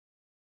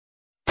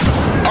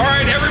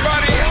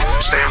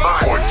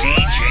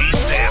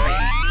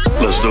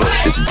store.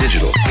 It's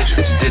digital.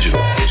 It's digital.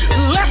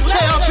 Let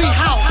there be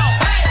house.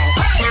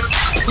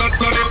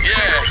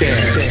 Yeah.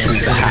 Dance to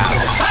the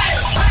house.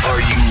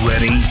 Are you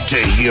ready to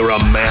hear a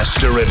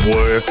master at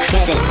work?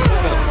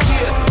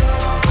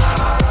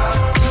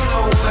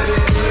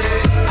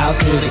 House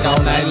music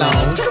all night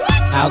long.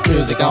 House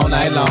music all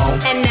night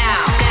long. And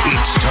now,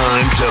 it's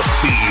time to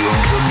feel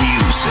the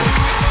music.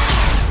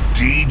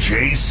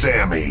 DJ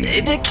Sammy.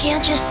 Baby,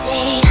 can't you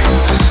see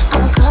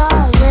I'm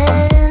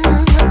calling?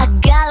 A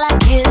guy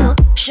like you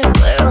should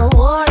wear a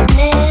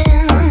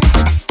warning.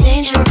 It's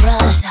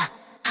dangerous.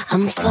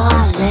 I'm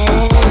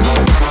falling.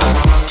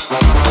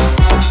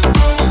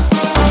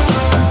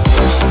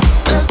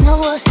 There's no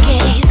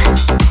escape.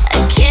 I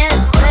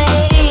can't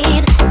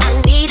wait.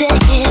 I need a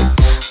hit.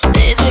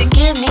 Baby,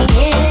 give me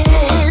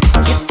it.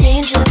 You're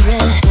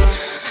dangerous.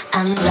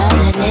 I'm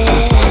loving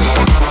it.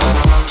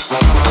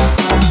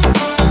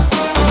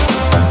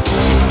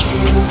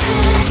 Too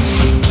high,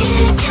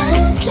 can't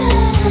come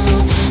down.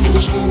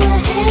 Losing my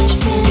head,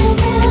 spinning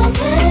round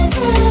and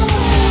round.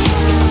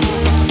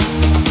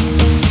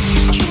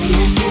 Till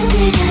you feel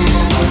me now.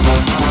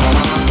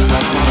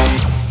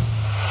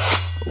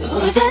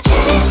 With a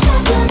taste of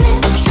your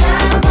lips,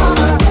 I'm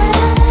alright.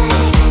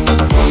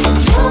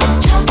 You're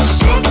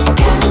toxic,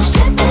 I'm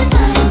slipping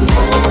under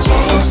the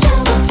taste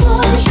of a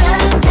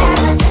poison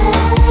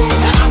paradise.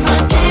 I'm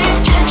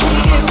addicted to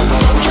you,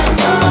 don't you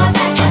know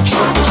that you're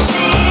toxic?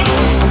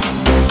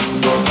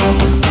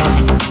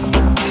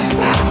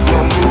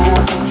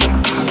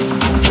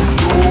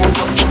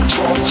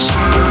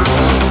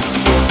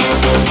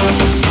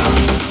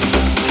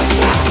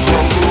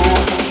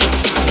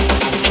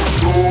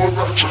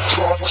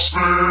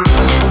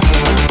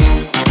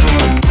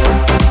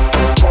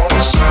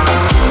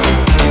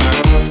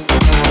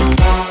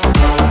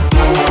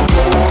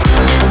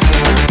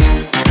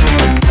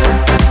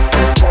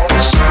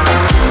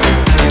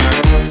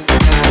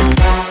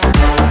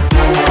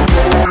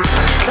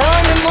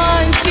 donnez-moi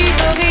une suite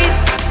de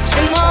Ritz,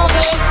 je n'en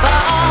veux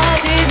pas.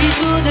 Des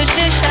bijoux de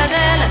chez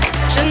Chanel,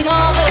 je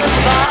n'en veux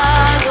pas.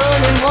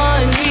 Donnez-moi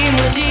une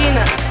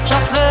limousine,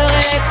 j'en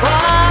ferai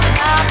quoi?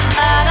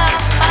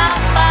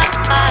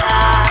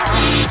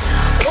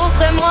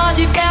 Offrez-moi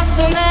du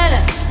personnel,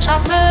 j'en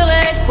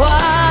ferai quoi?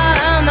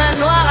 Un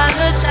manoir à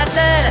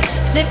Neuchâtel,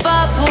 ce n'est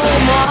pas pour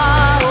moi.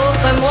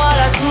 Offrez-moi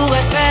la tour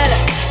Eiffel,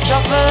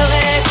 j'en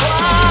ferai quoi?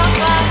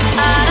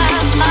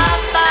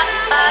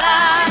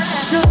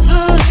 Je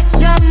veux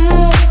de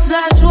l'amour, de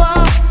la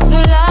joie,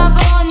 de la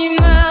bonne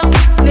humeur.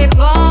 Ce n'est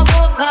pas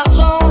votre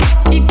argent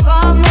qui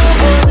fera mon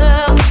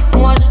bonheur.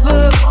 Moi je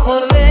veux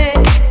crever,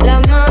 la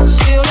main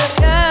sur le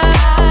cœur.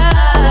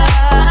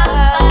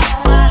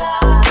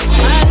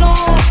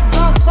 Allons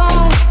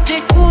ensemble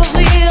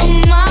découvrir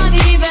ma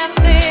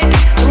liberté.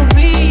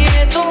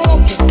 Oubliez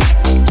donc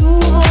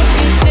tous vos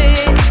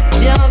clichés.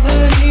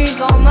 Bienvenue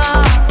dans ma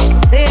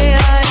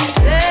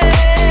réalité.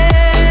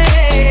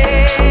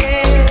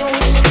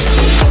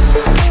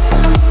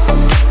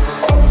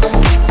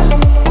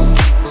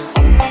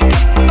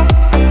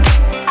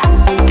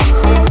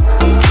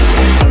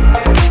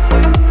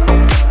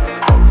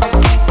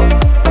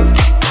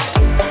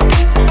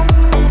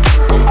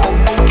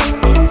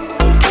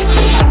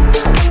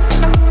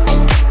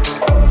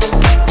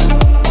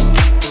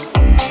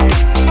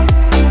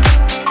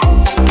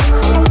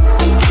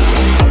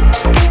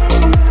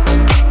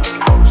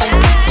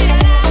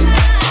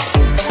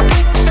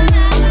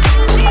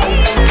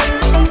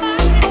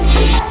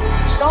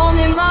 J'en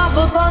ai marre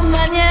vos bonnes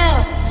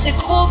manières, c'est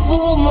trop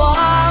pour moi.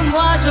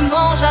 Moi je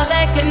mange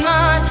avec les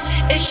mains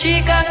et je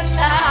suis comme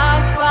ça.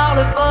 Je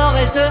parle fort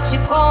et je suis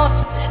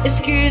France,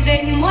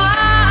 excusez-moi.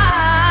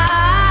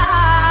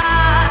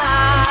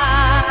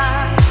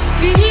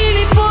 Fini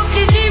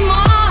l'hypocrisie,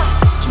 moi,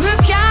 je me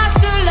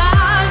casse là.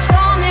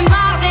 J'en ai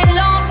marre des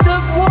lampes de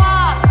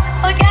bois.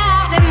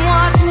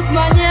 Regardez-moi, de toute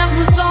manière je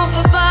vous en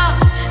veux pas.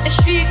 Et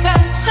je suis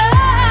comme ça.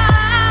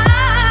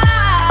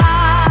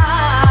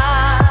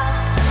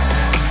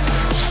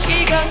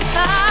 Comme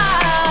ça.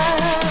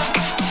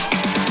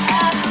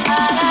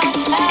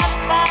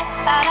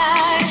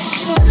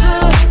 Je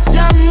veux de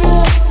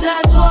l'amour, de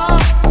la joie,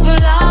 de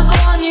la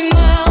bonne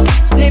humeur.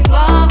 Ce n'est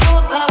pas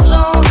votre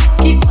argent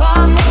qui fera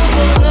mon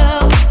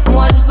bonheur.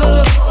 Moi je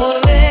veux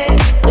crever,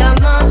 la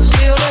main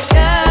sur le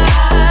cœur.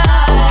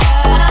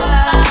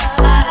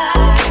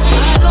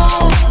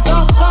 Allons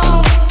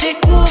ensemble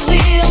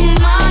découvrir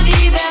ma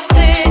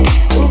liberté.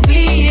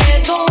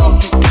 Oubliez donc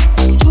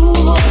tous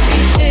vos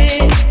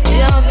clichés.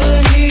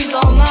 Bienvenue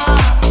dans ma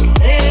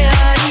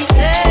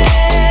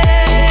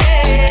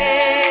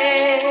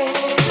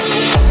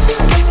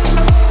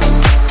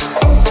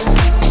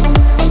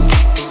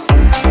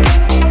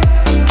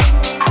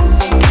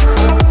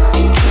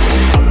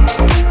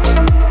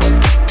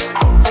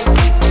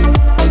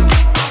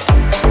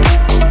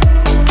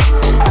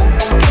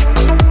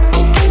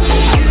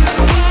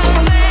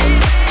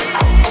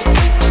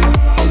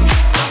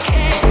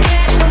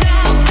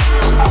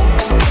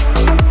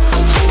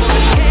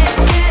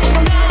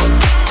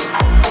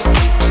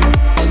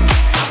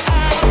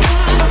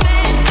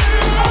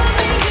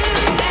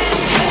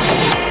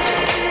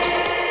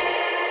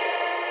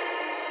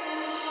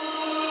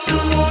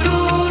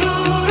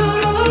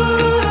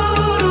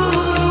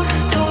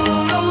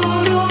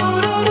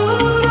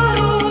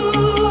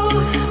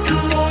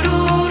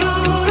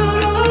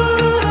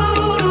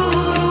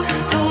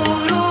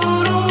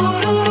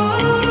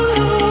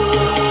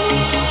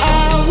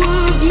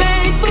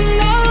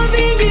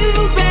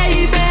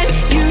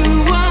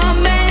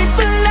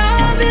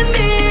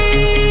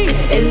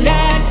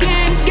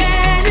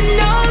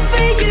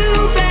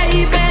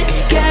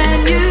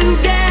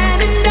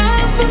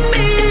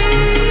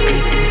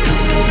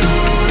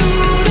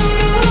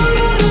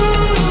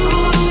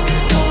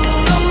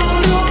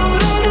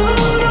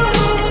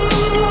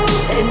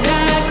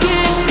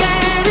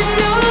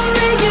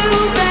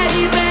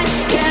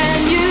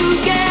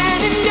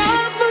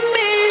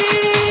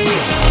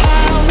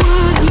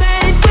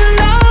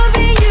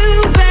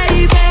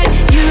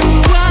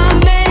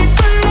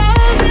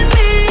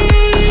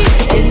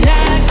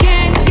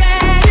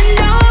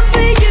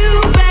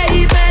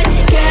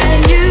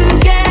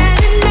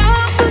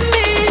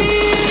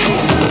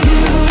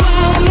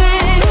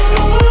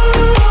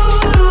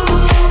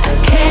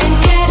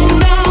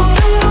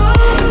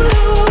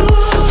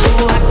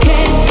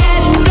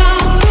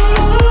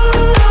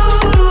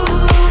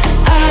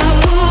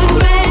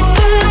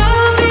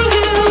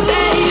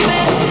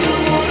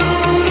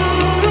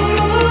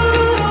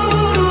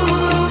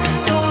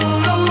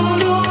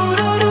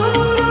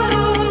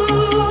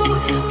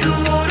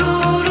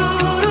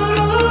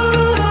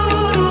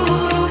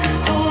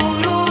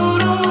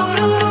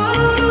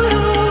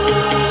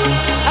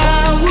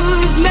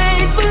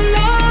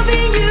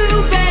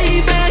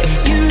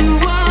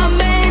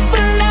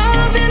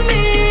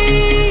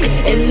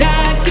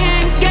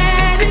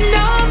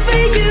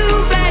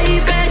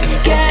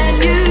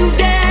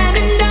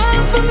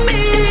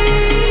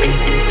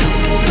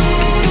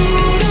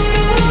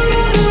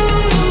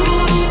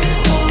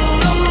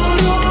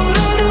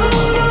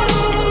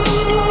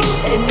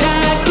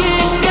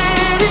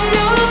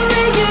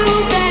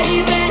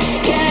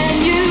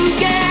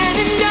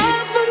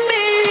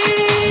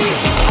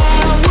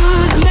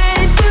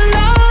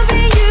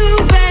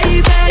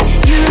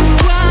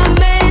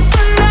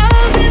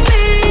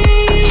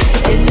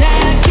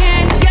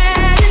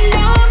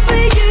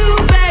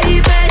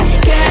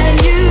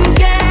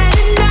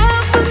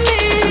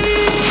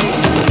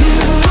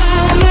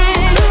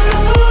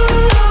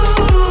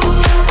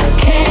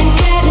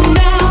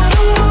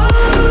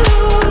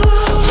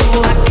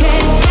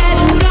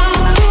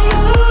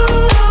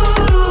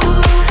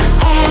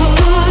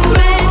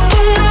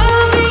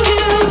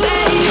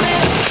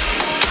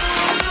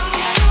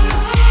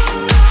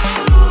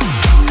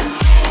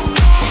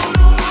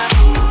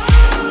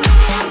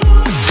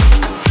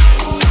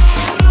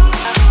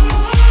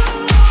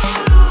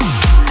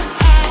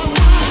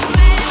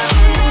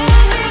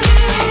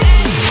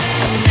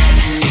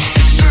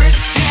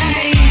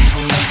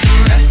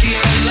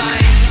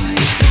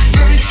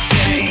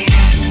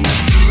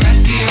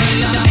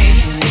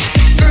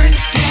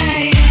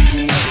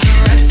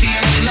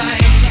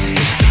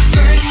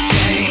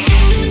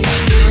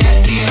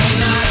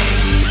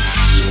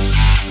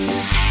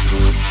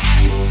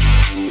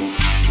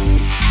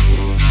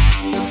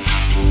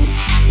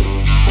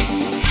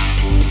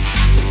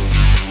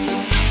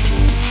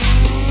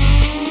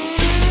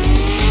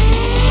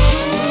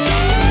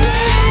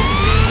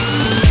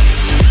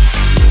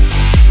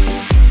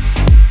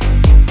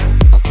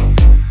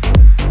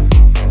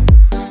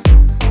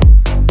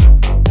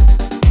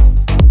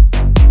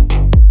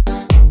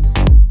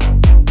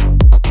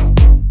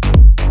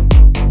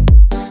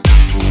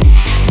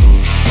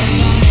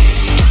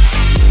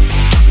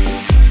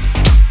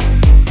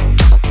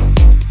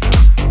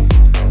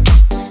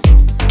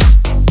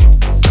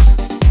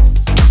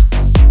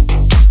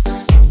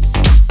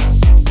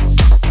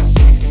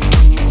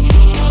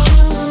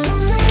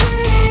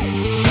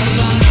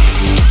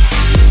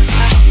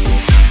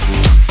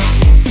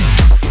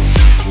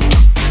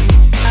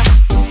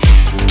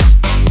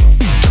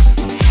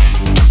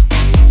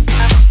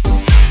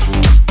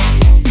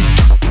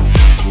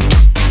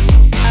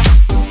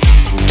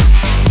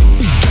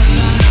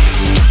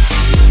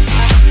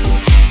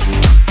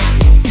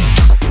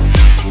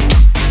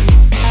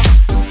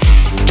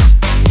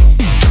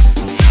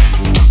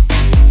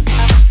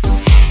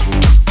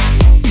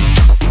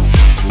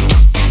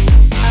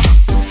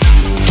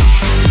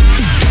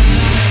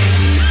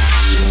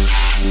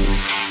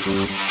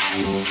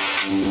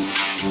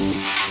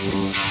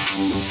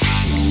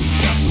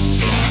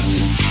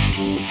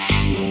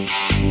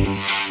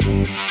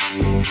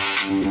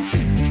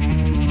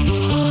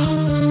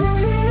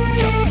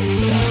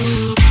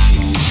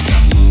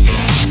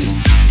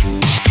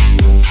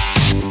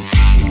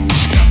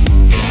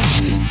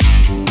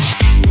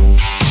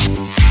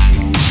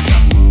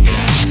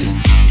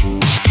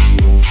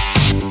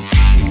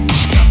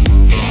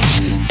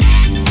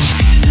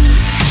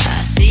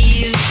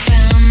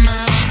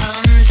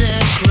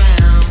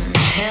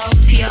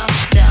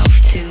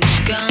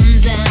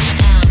Guns and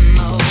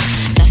ammo.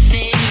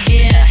 Nothing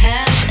here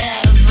has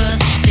ever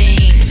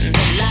seen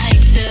the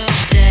lights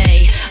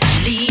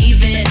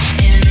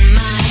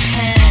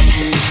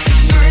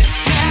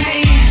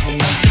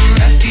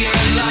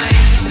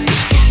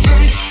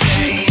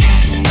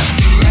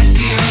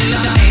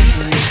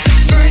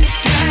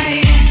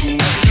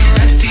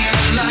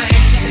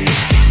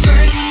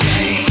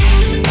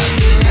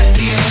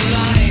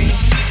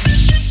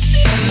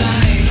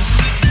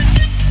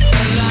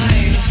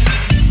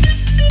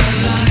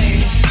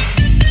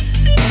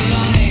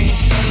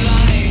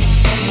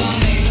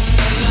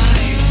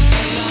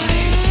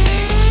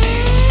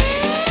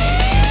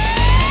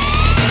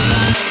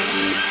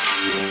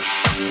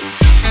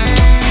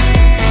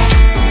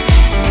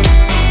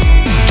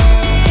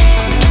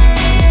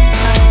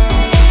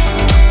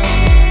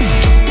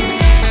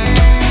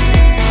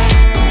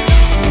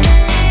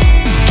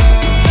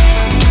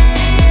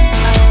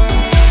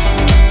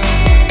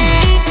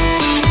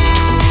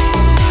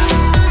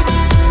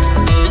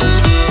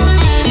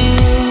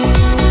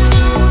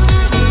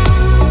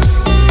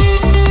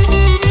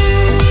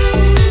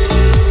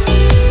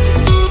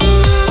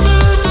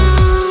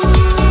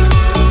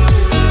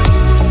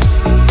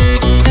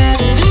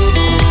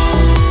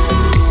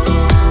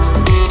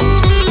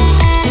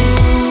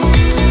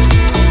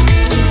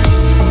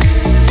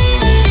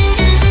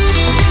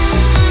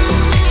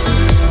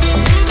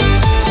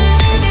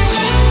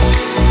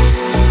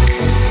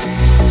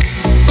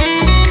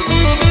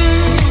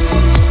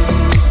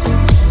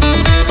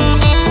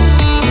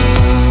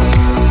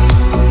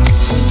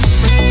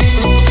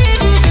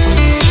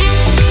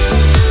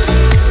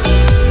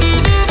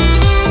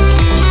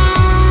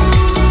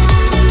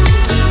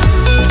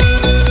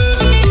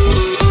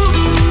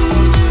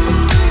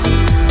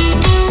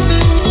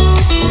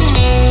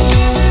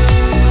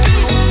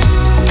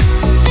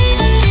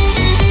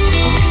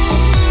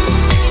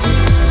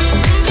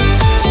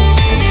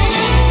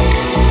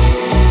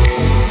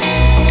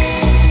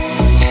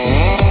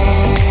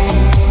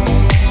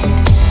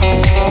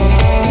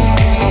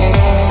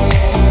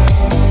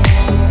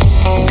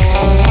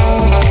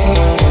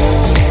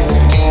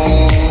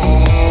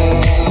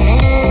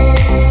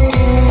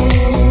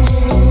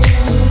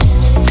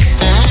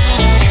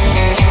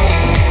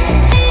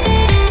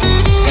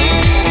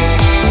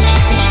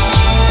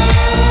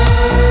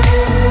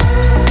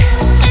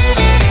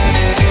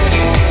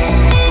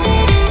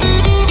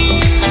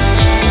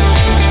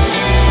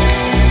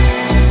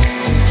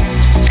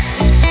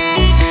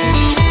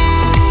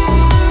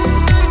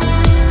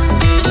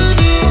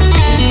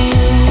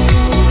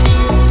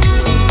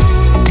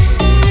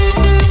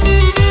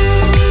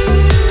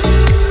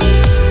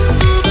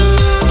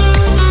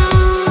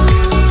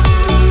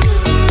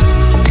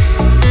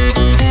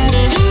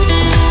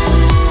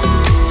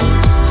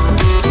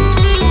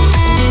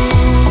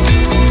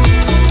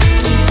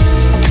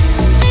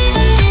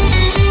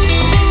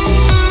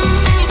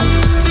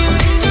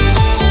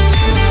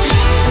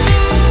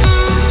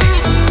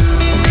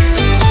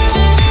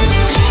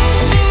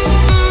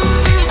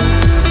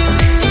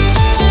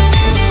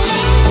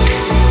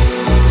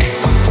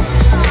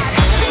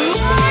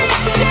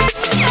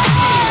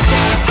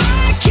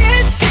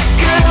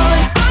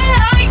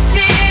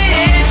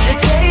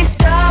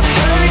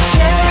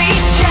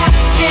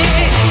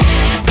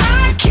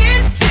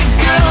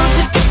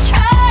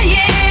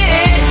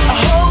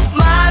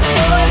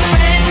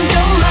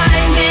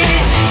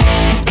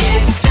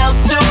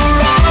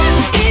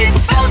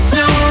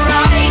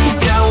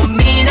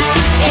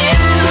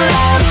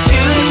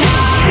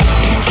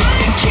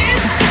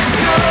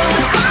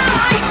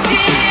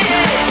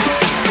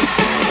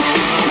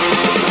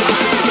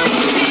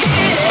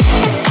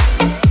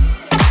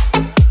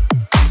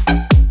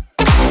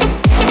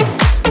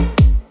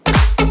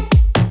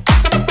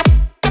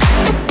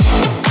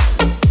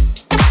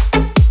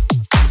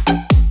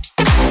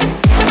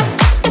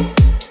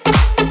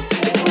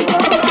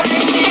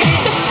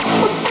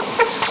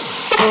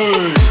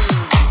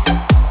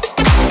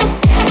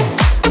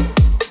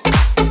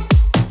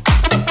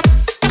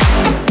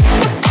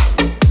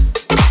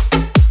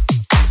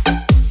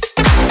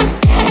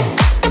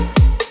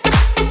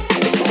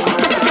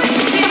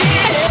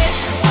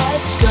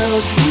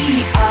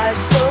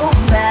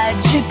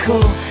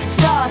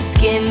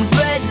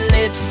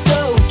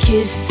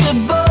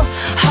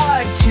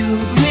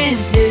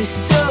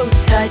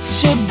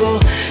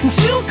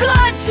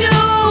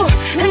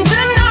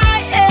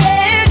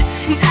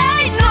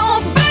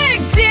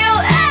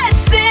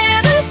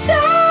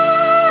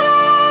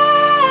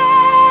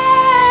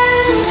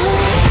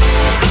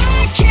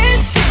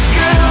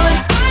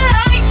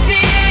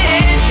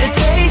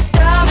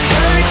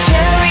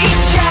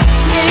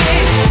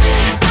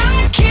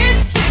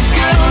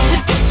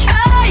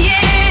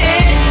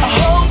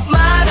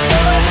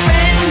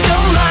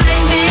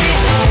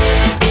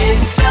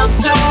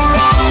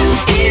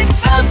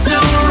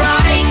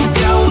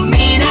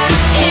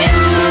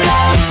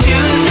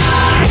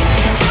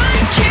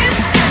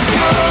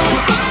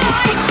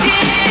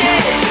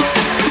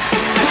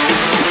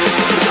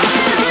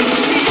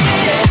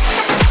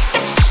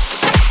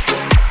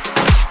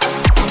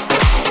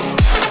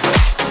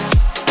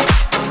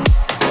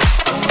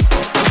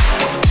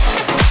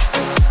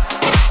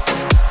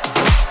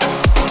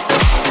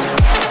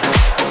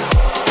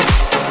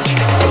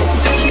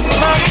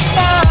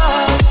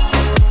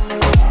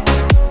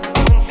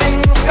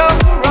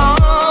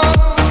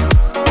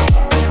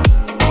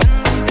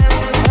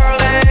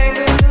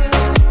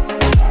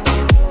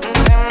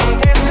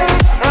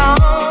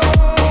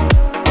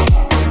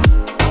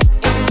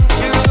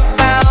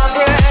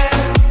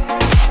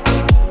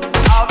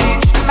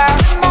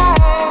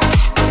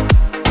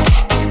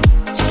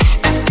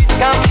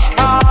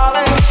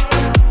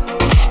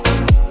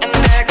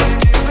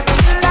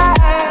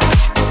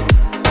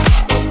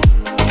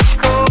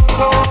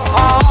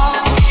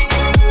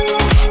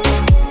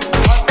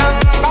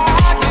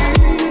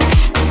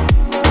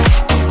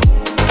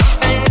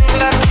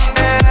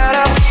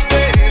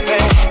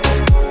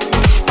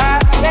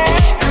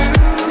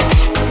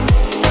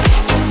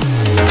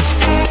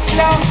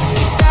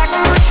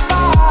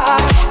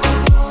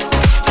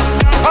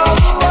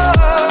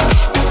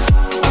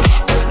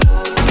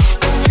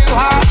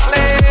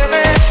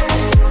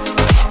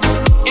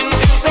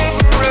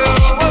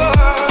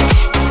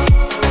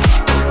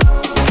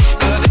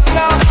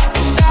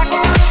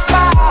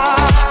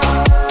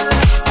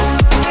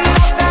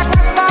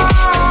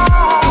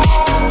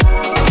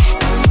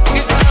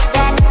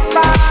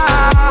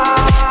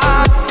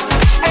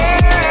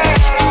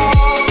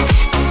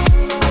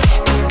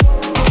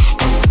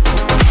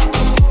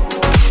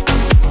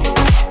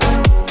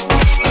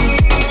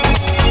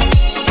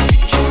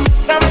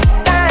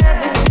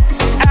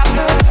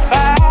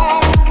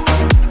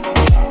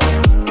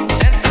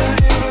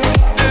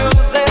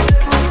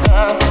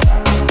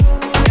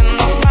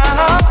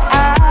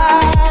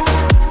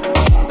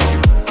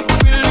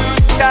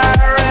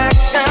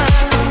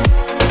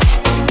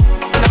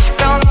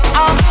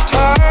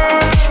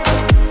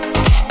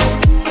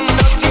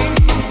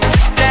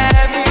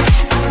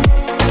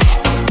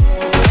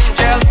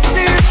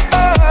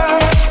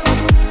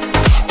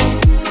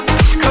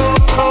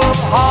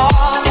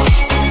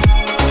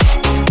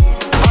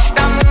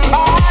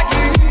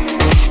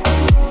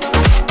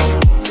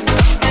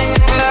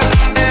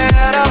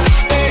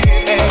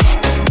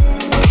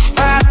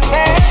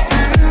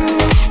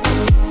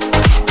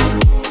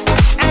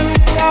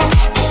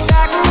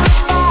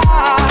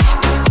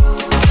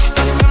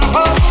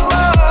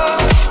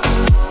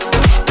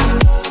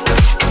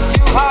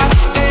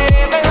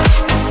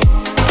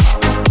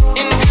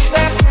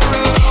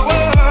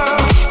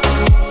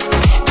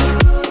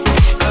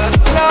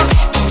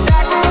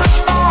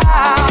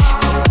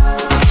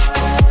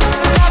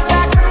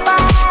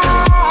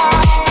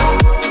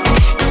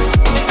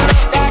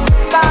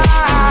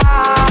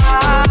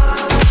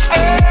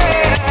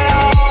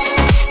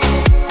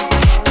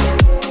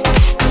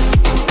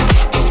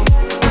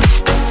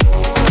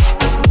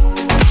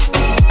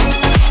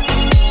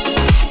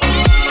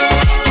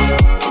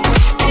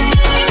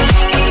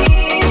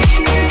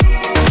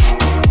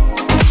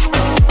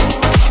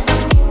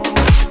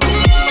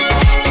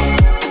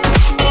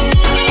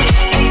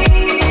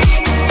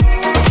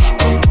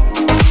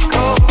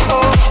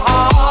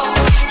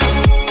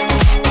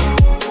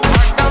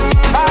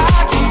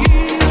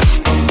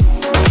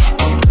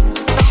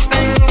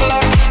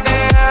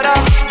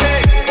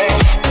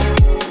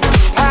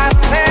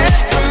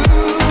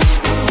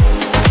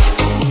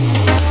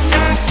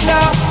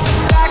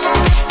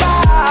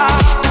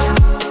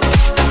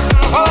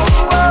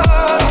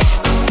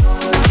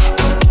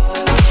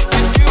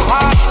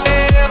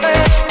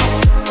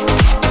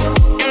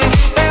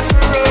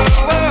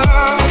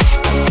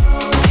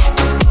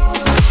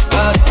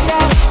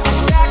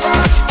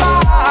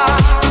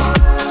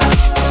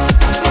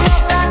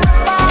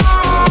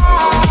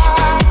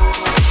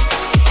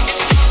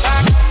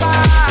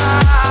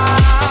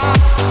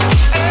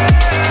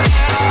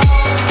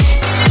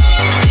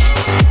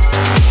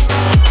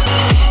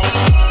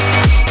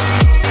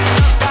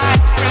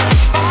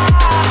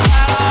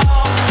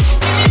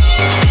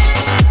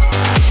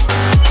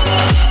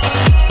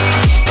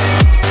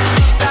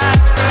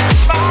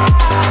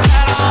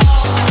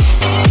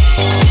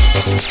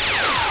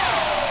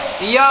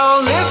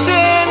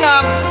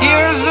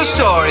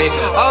story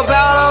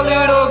about a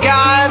little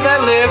guy that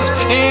lives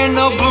in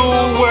a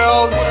blue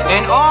world,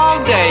 and all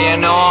day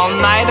and all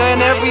night,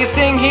 and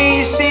everything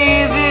he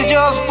sees is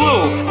just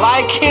blue,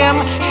 like him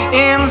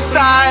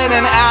inside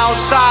and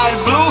outside.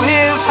 Blue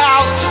his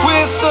house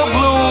with a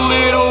blue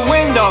little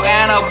window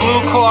and a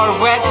blue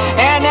Corvette,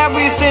 and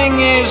everything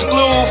is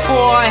blue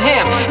for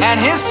him and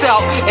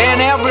himself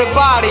and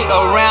everybody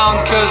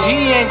around, 'cause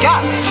he ain't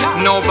got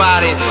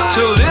nobody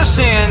to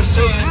listen.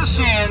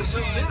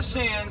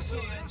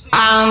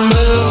 I'm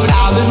blue,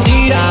 I've been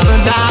deed, I've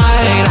been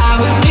died, I've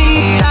been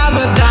deed, I've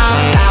been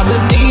died, I've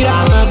been deed,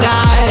 I've been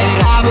died,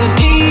 I've been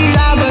deed,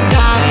 I've been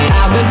died,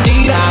 I've been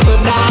deed, I've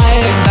been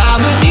died, I've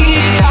been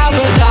deed, I've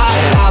been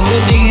died, I've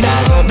been deed,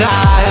 I've been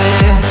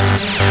died.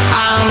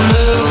 I'm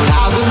blue,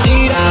 I've been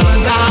deed, I've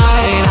been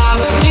died, I've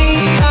been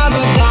deed, I've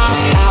been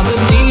died, I've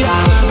been deed,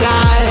 I've been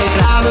died,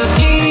 I've been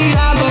deed,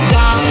 I've been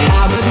died,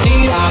 I've been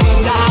deed, I've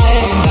been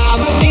died, I've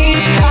been deed,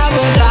 I've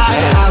been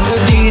died, I've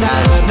been deed,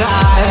 I've been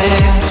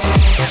died.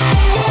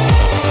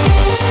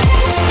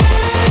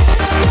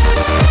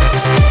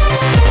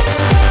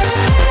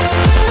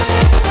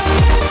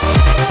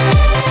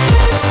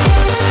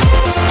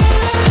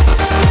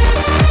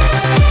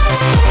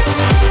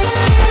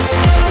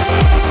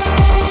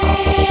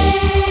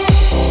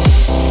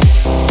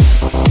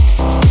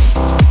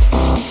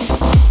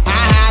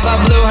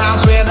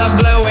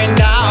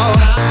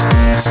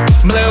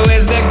 Blue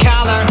is the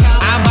color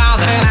of all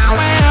that I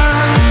wear.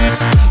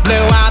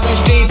 Blue are the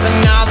streets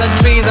and all the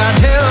trees are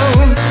too.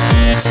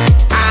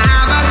 I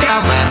have a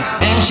girlfriend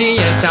and she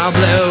is so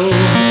blue.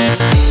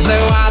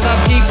 Blue are the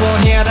people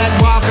here that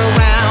walk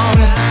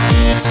around.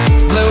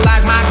 Blue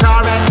like my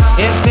Corvette,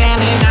 it's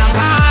standing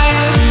outside.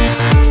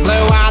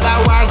 Blue are the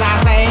words I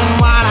say and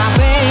what I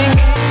think.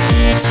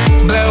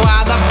 Blue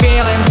are the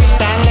feelings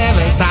that live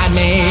inside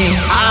me.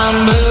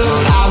 I'm blue,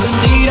 I've been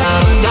deed,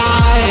 I've been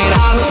died,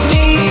 I've been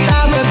deed,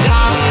 I've been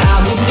died,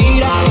 I've been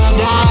deed, I've been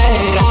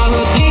died, I've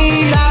been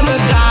deed, I've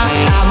been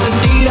died, I've been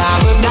deed,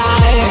 I've been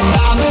died,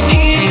 I've been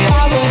deed,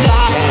 I've been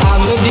died,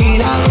 I've been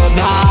deed, I've been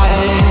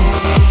died.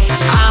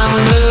 I'm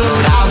blue,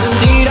 I've been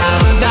deed, I've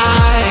been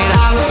died,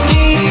 I've been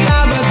deed,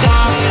 I've been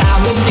died,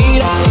 I've been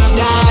deed, I've been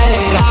died,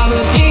 I've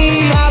been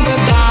deed, I've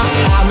been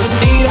died, I've been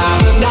deed, I've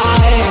been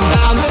died,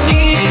 I've been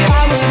deed,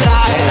 I've been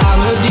died, I've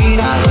been deed,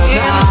 I've been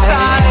died.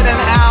 Inside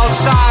and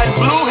outside,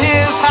 blue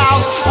his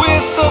house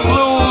with a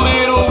blue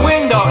little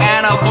window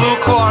and a blue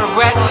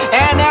Corvette,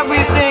 and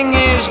everything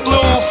is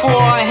blue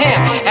for him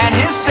and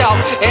himself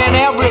and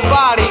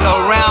everybody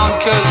around,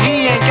 'cause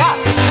he ain't got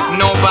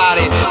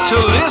nobody to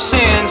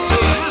listen.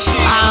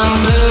 I'm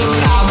blue,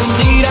 I've been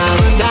deed, I've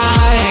been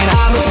died,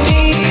 I've been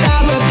deed,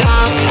 I've been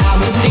died, I've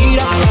been deed,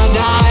 I've been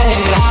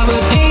died, I've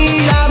been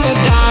deed, I've been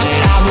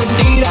died, I've been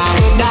deed, I've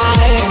been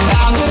died,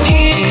 I've been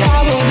deed,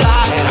 I've been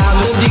died, I've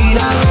been deed,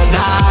 I've been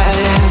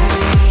died.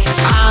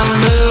 I'm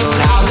blue,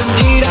 I've been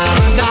deed, I've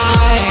been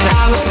died,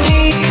 I've been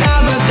deed,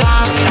 I've been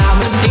died, I've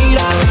been deed,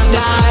 I've been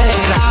died,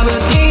 I've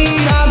been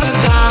deed, I've been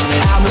died,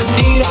 I've been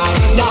deed, I've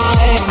been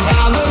died,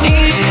 I've been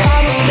deed,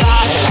 I've been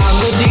died, I've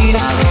been deed,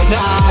 I've been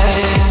died.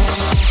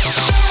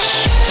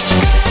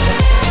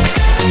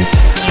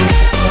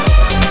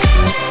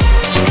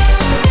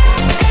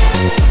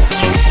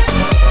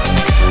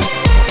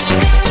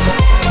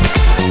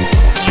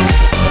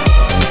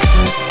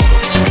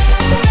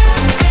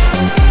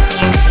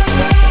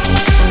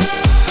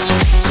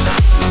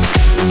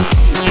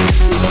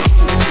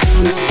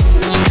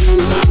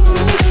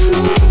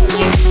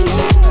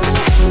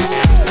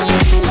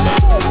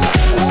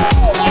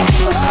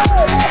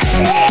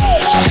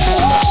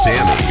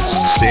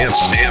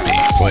 Sammy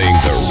playing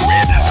the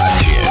red hot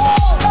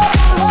hits.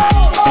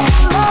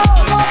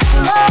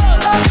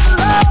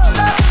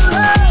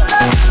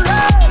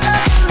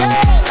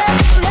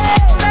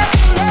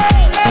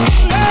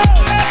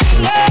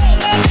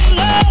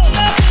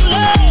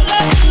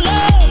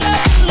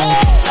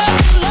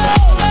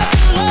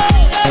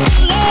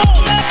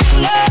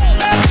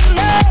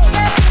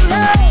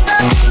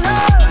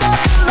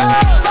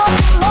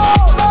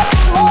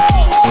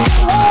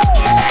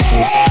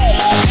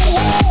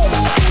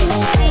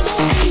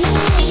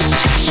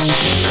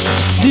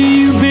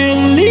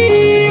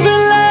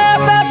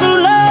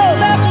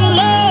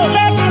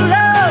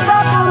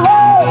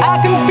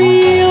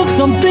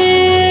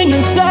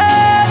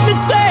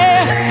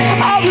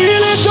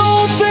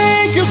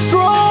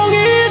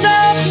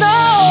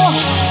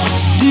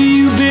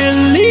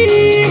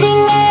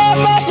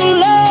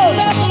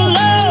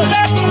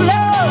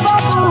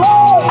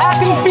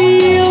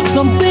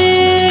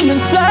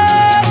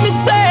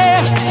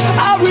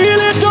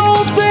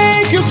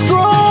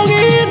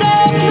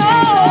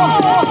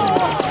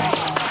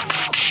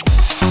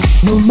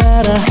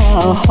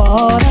 how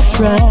hard I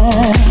try.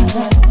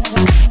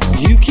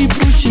 You keep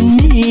pushing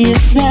me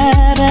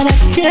aside and I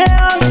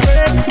can't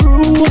break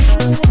through.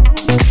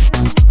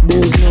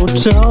 There's no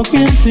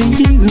talking to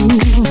you.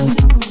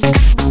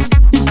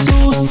 It's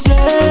so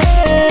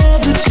sad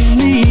that you're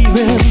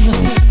leaving.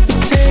 It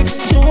takes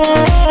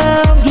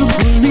time to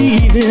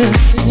believe it.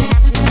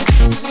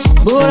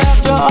 But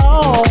after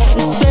all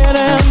is said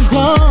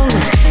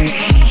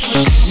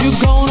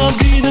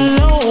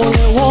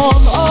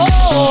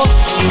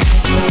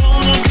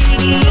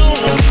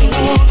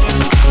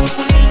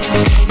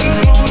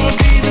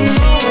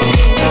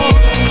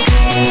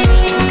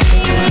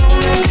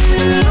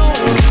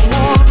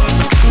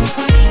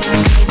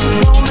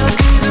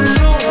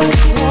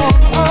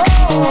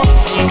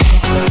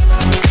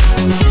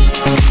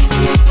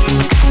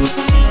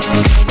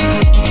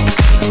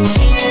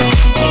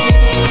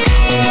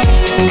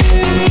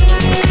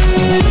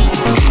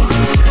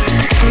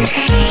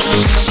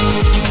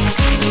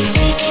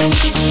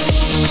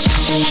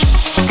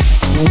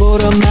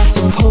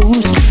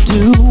supposed to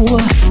do?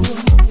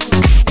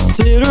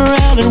 Sit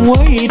around and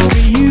wait for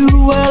you?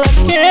 Well, I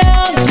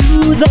can't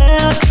do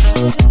that.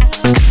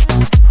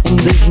 And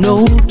there's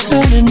no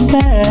turning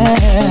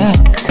back.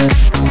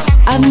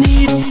 I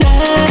need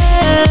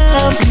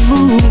time to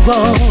move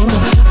on.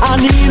 I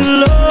need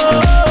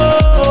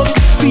love to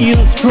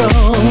feel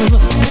strong.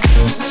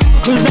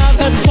 'Cause I've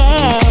had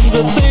time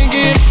to think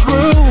it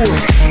through.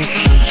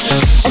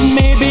 And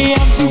maybe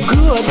I'm too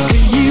good for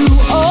you.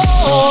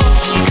 Oh,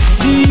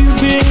 do you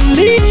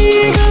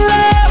believe in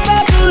love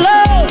after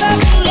love?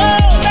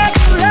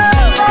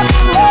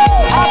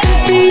 I can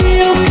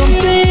feel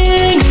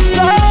something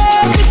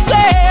inside me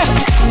say,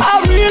 I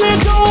really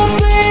don't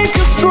think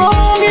you're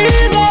strong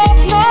enough,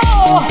 no.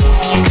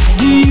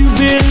 Do you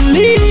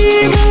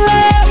believe in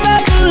love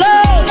after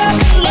love?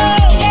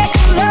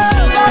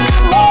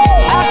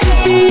 I can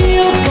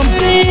feel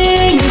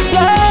something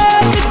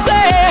inside me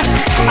say,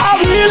 I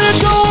really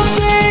don't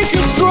think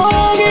you're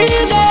strong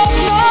enough,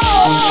 no,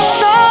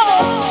 no,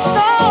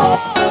 no, no,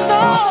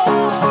 no,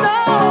 no,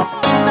 no.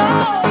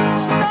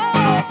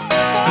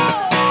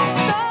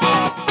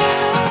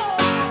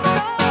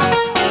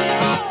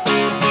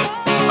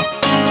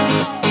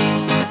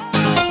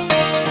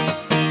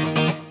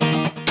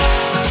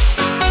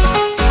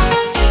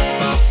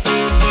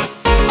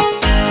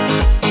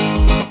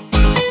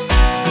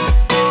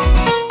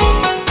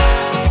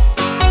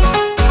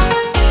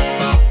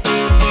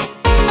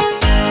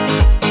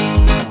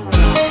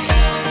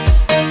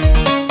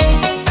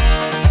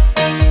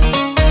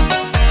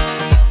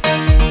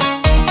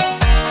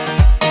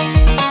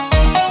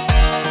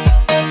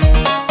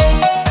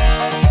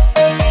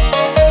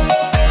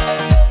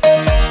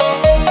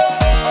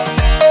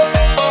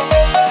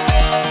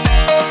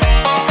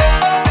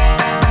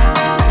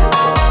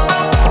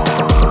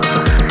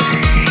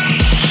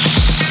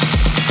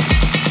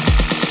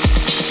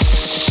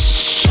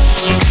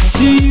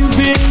 Do you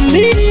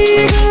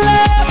believe in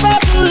love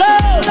after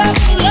love?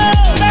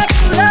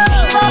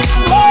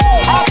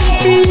 I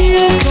can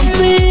feel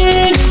something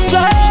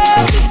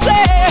inside me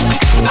say,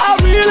 I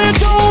really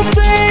don't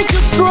think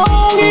you're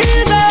strong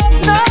enough,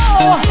 no.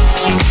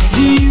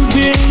 Do you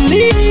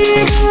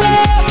believe in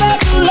love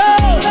after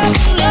love?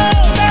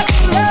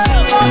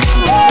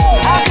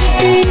 I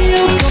can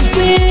feel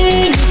something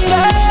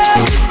inside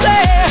me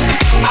say,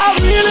 I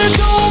really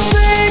don't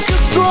think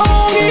you're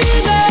strong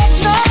enough,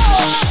 no.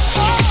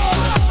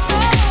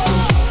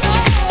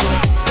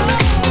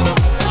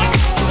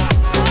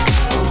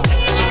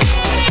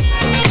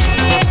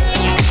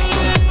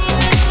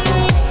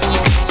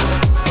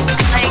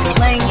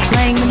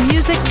 Playing the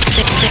music,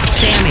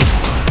 Sammy.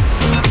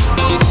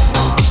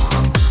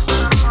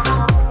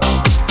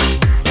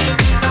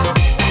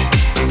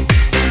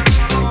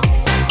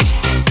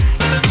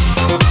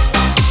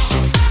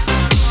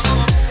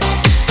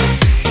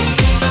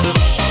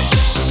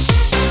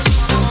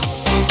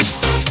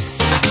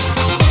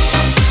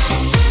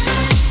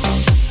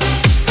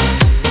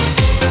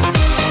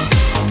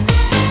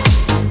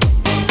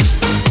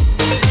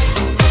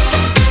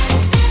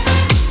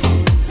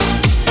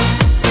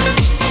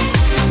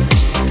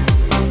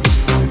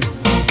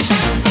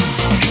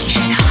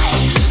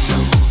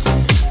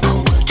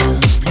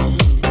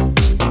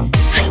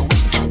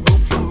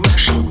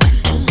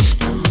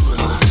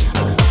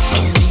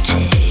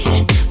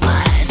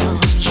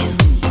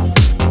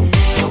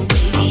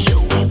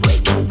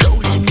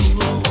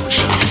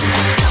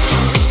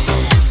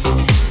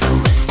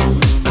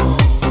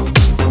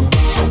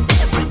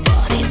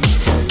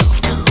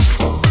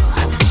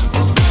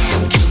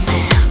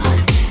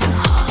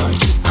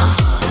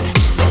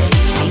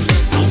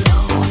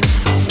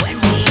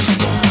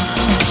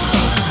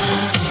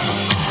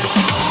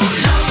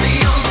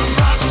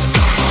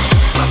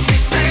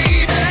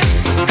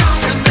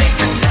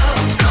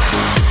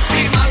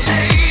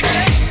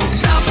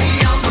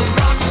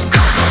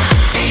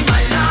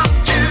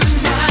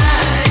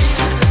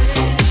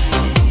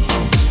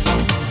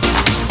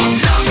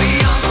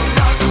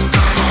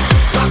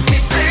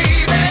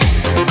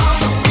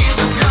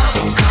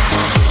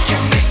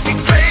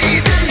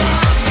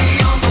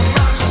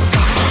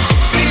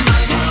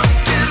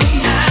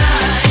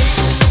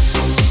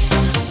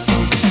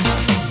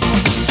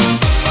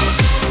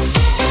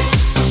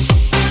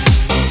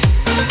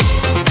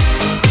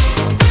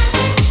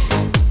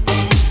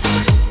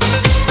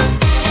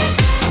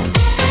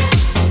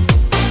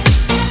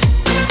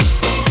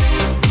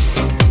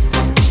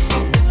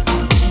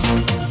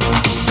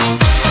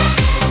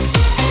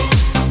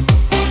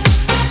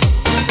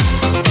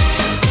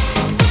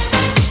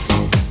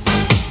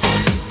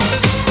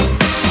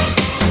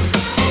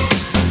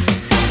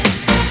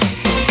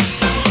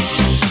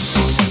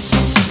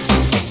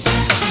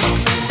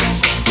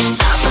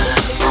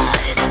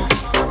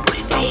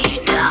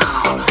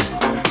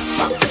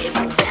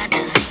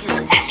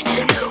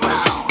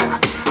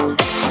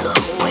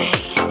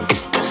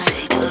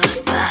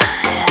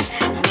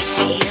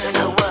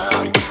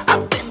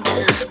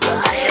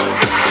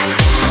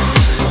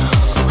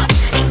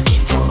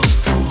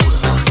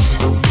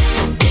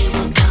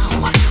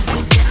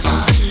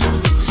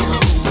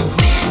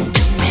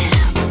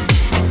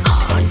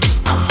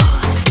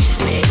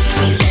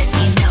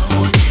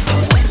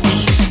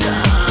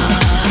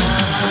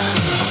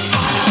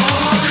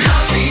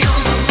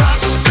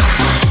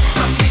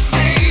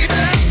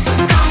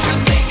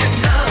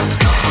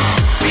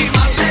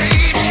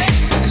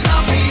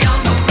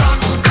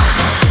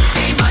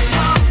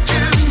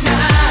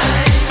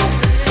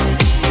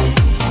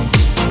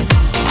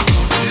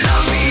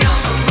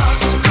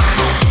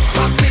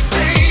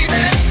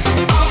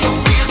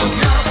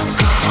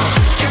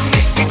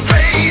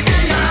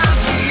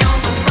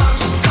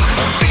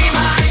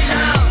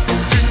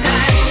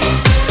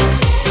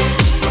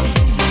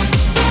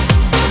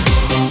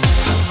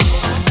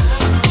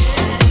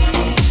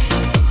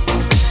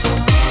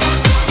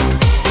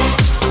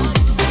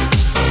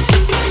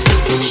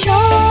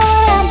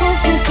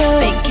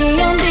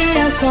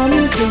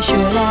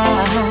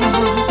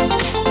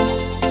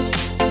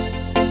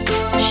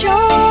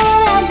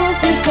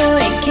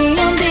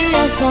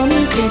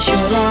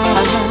 chorar.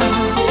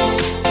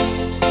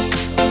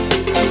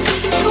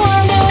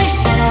 Quando eu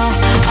estará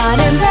a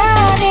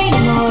lembrar de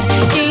amor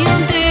que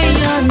um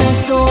dia não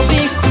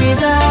soube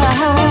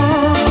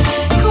cuidar.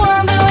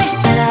 Quando eu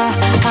estará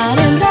a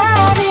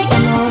lembrar de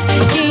amor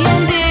que um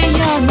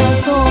dia não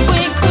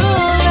soube cuidar.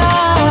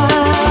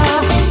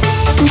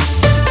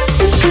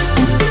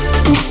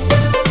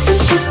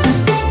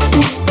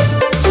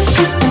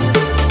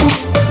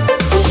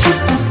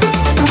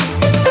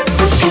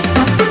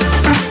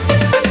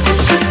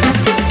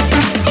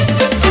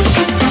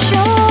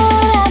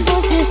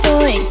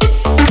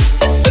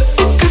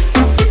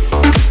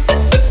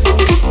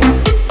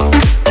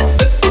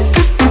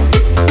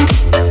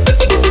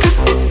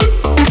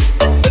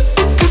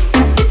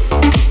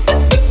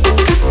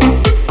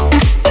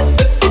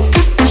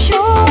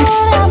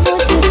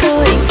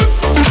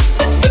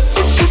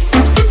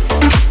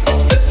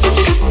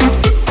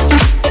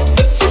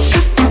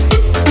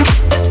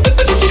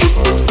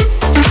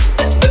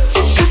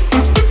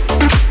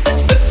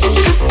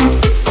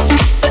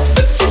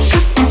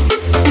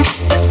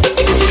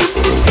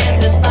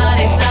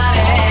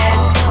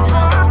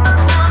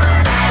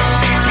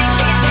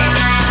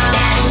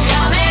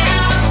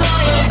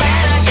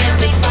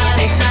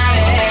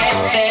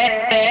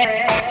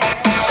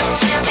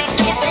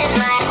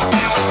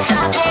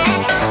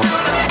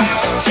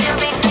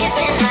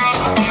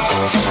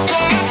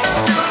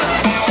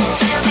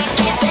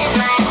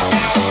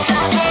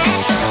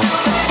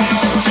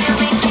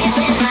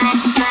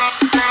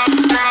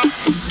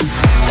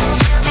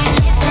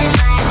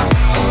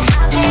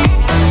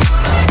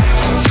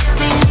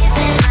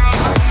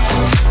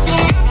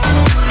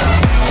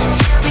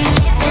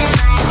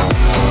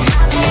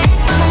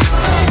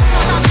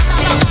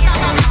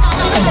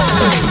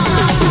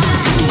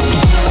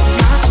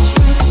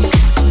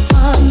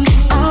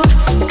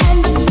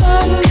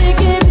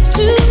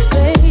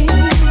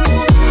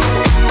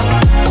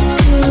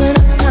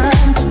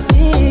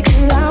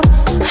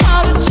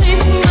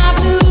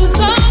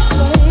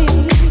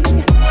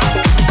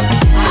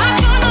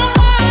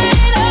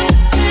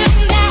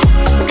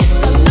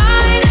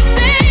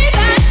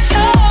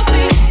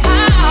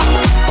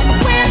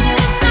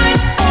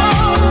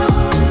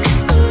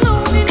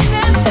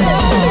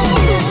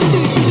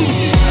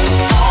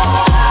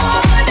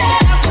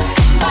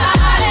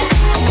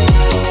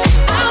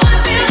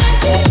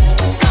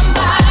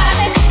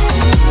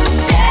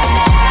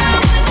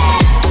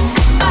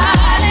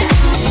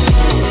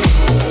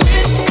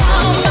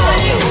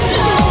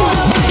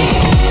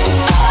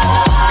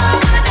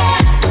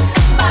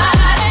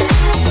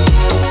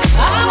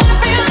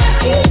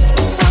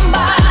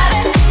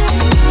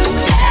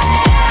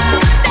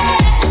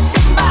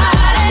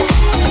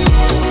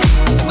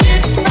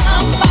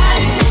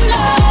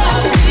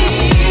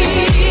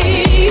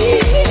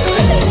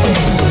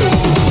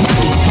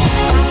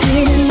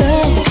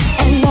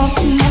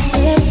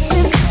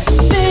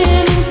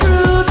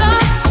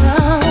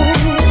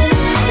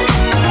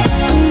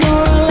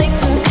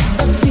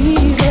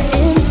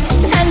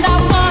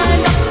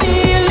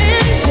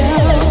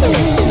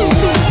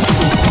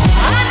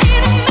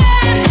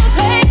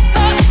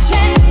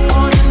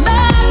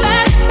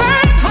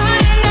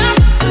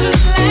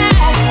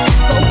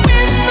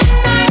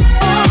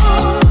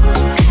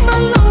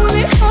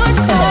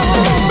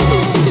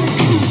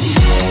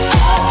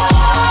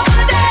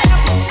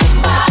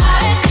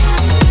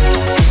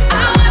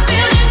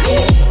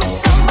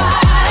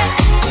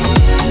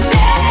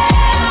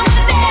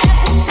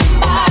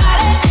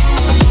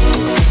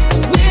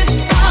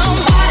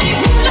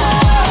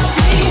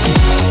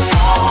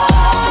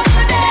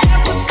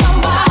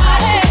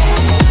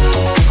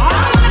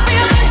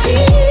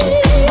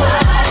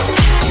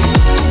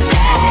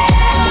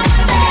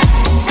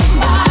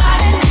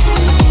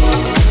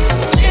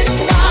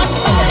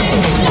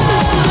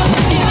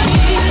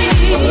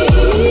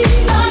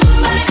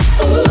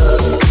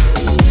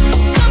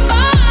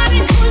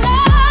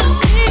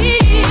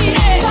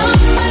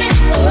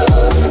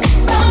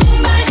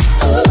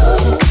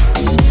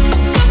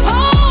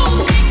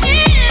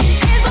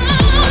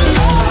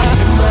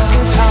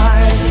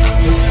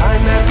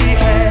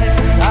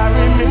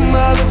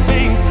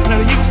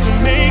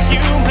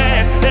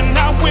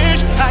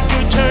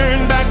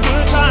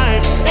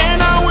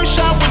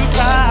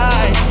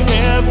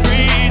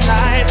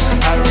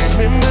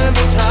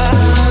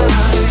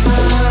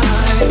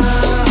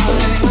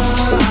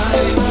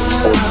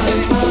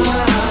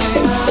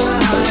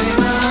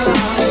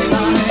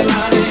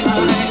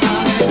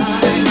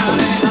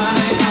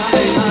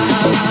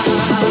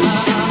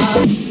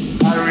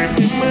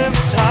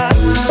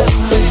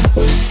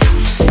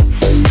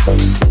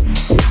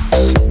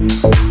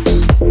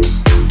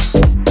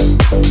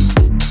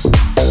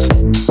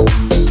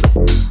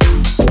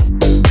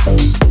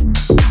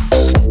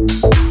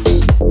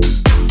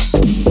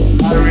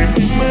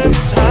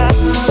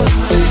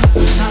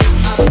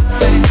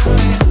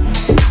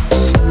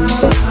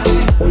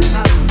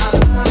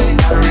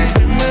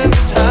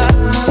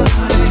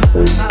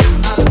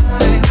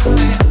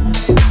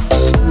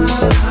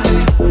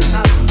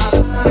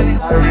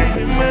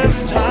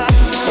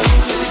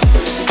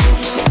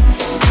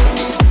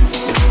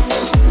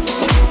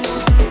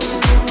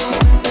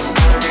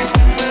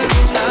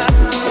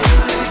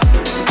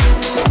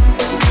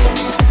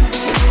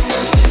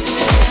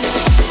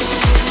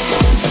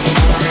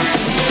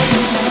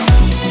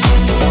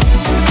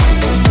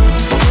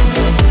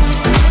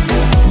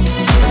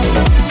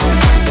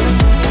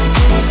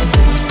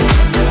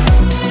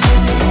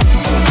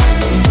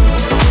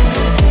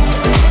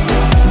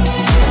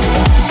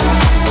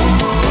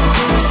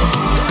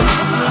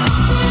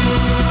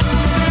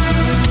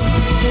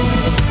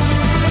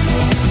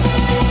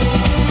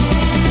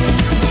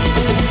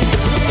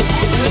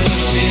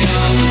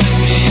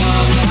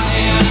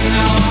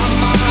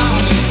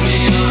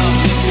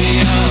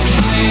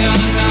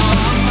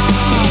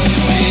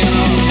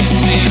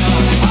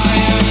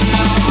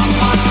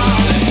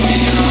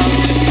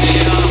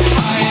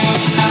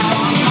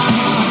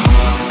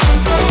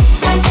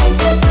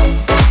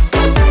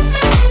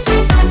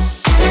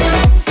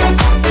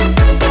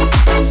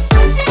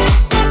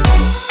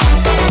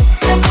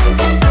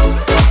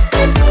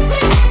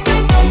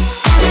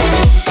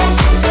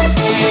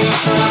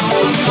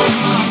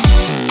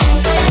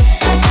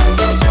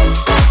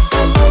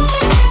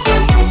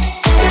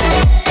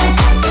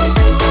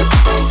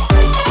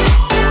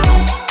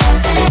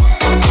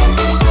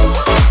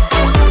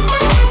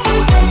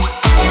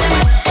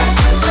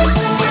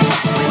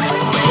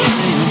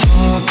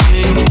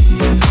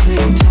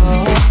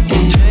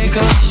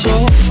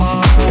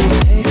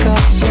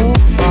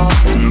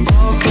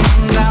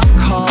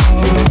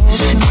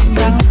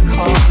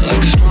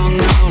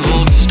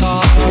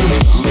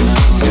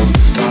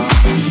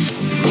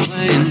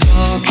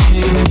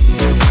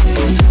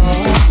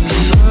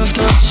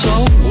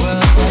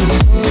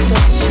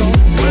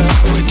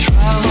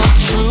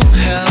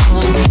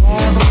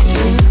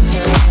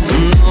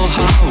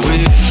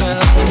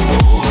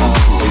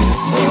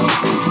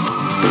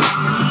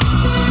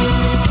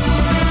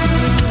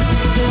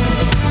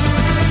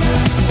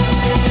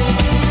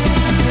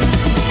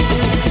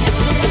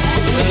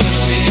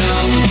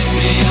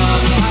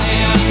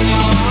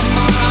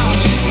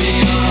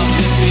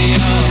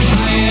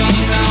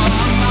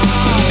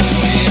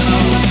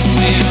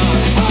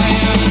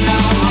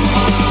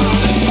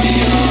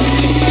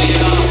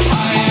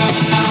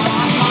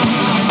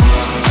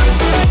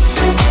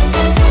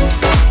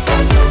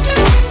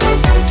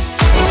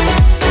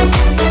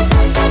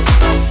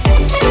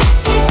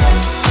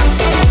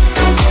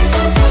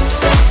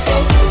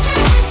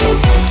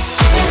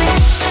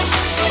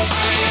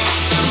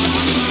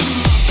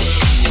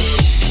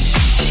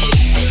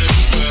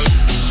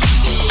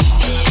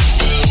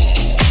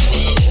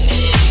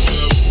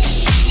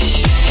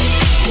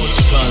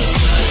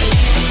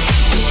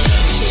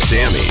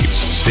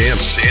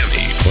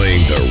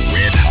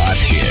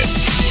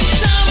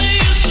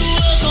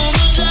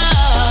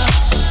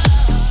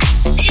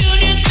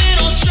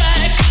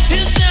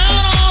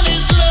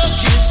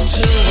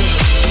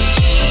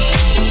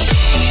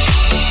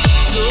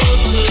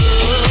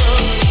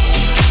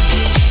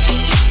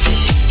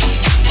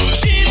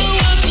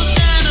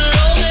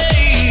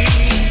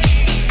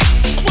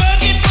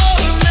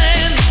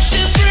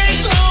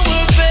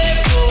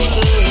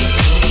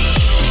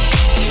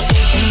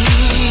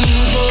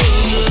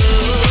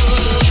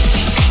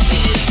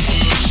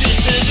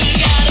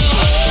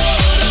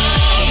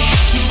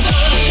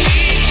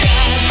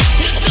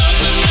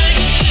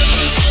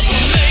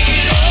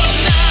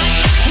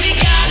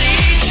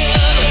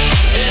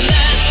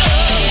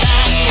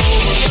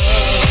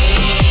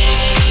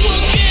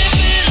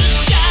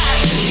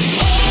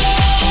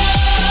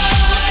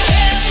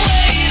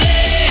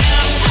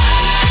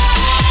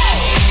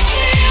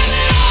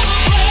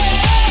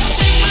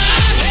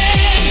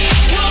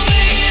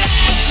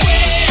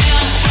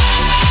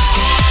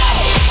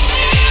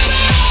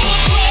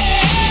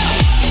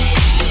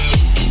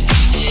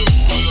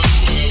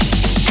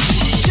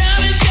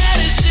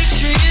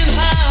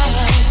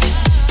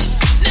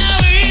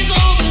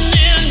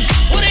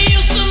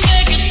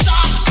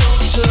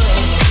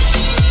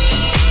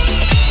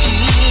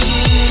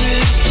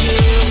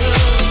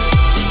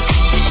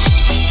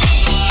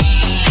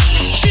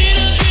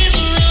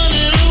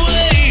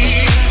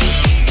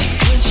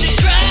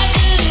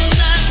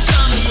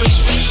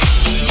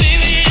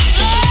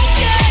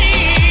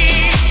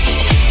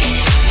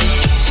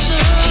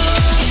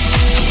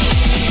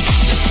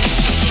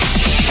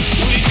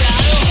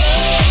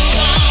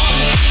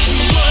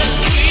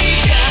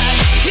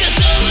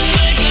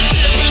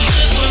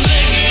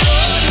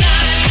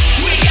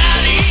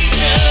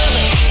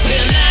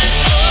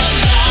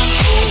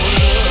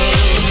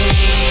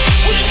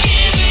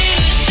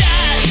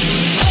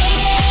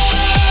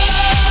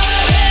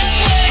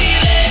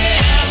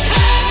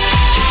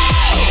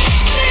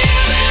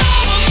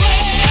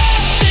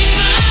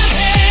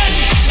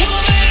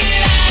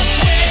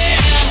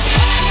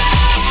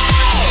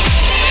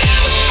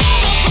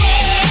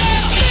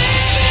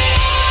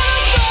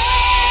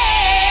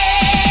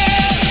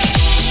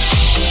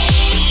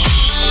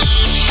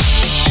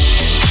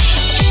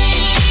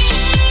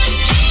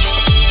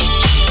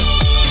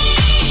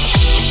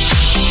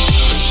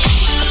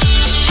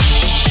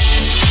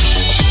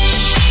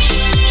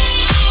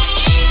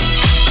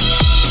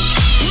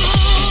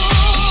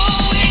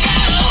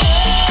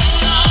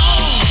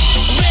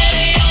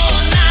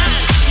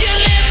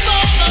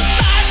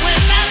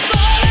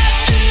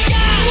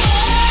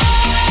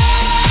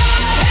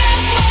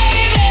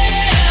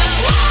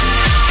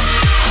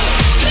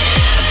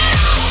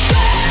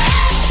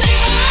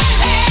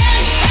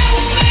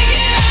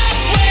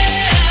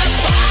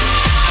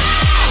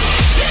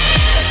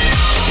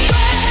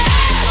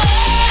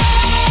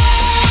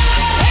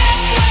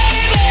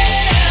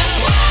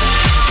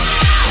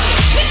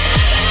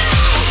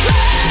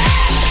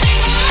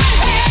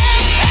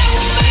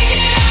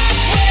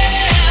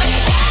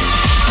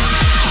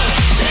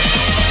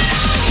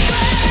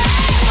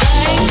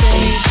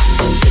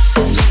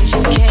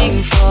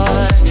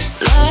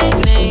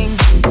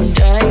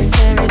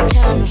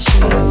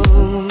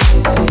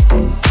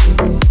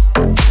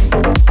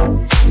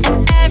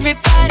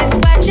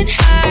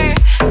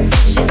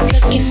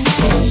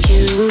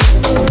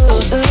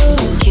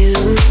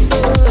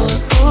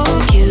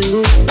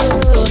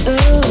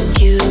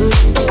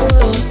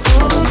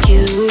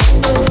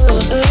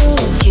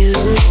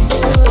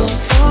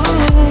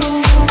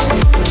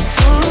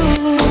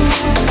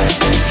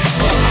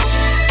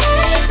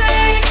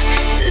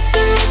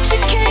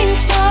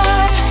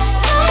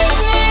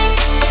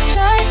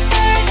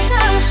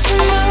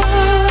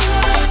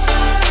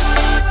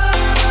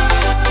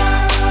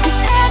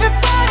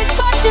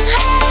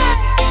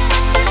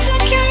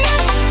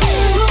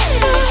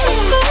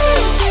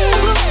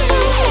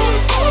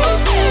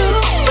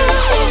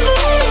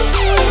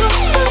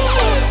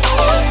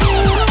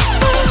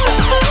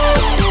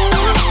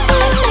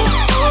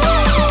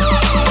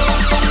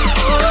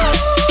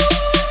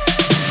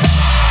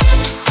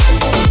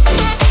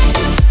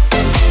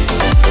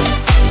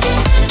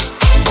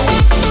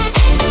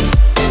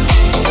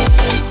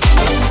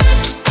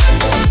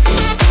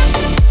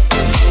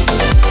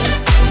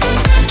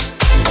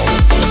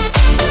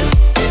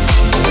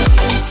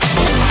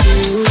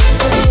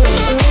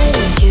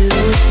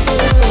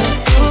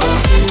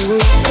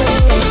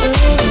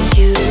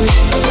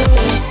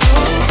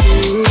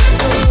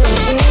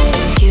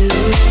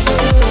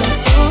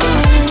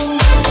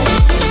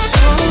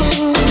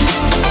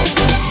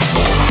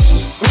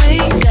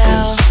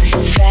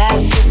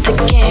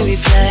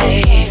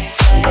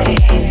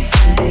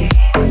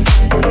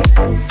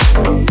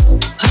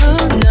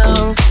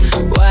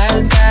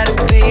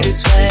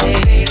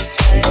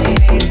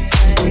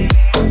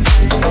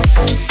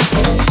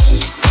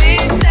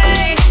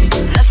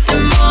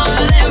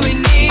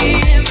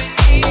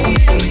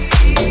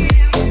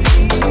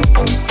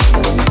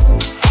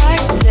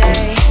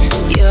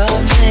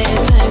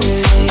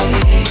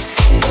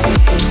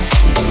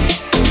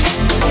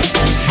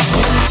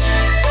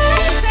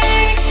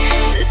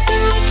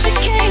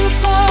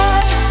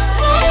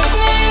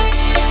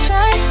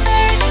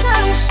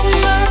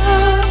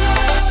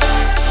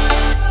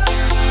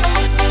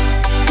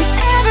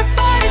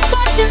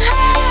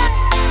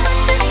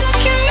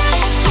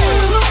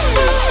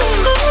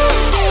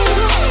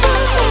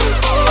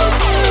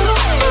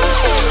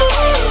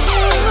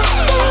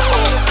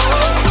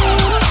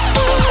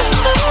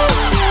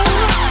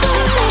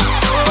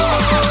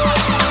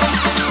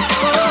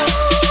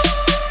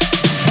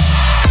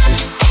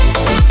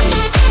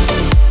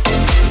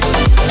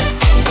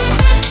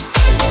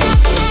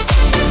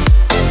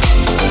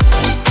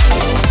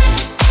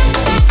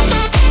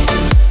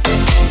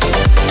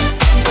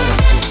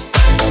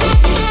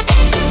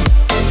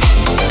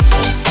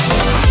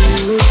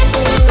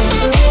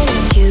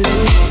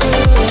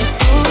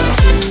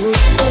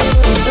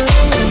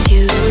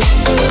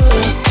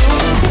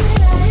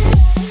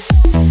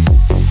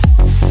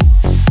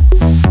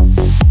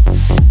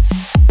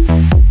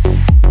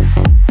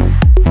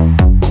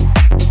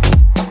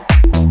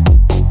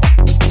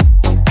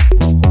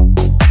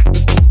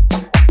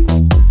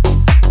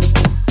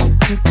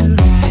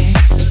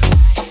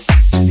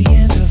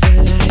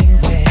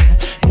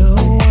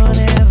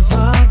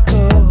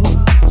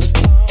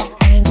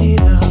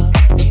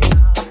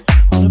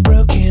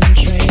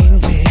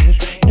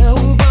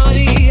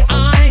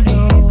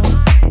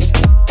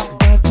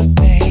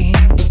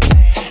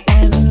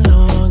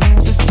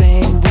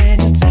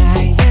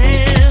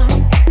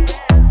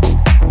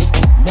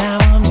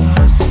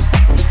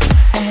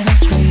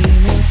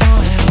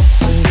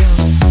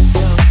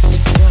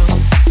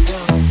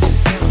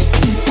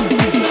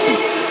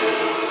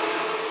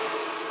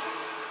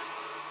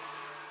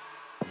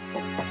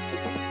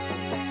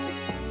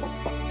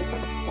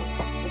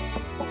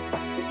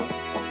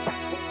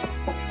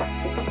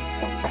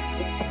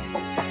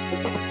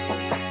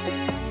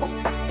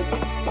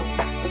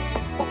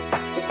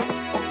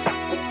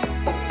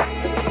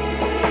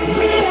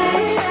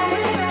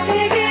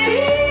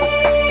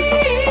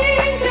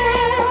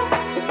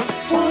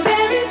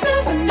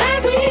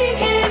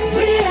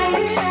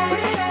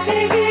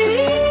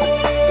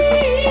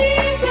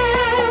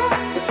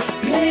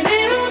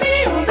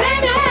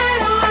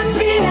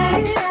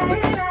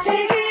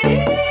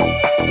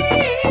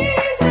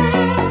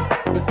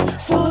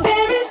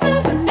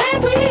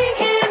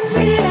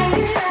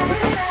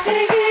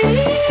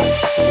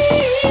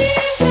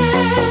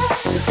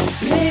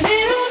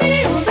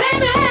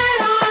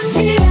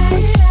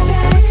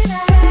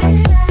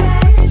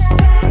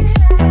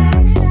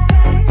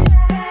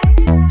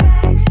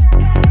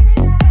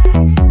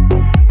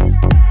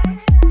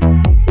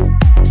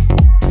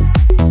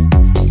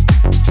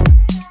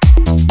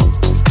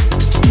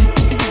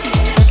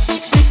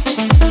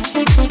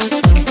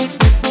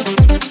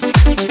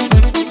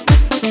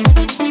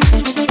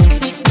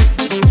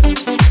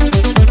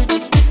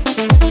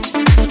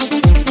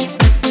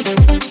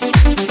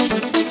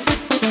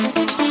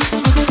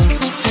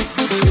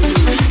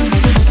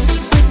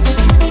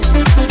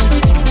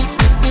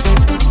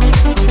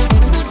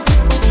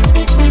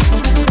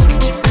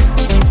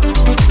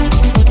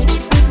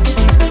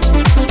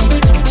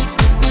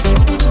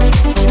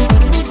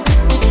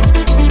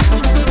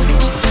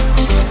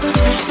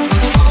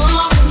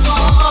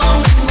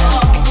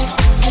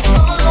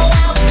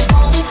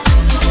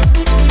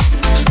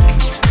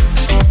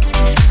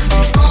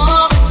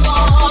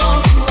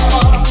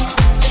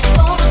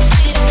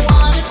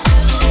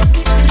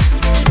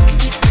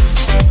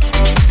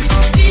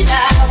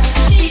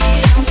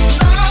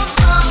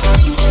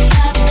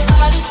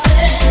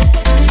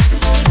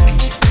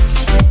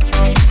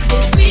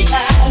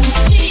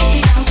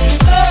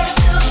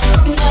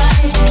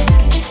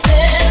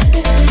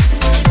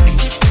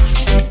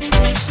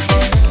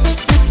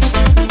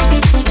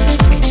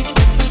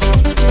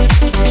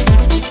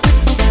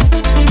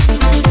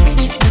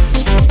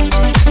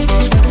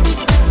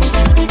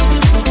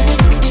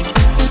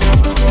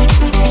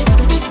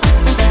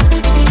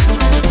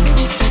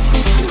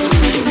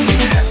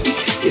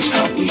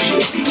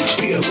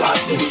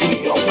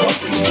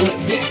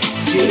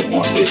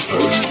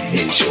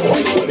 for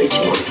what it's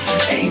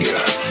worth. Anger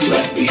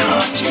left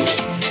behind you.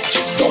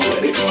 Just don't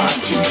let it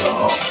find you.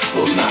 Love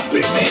will not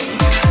remain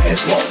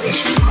as long as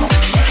you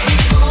complain.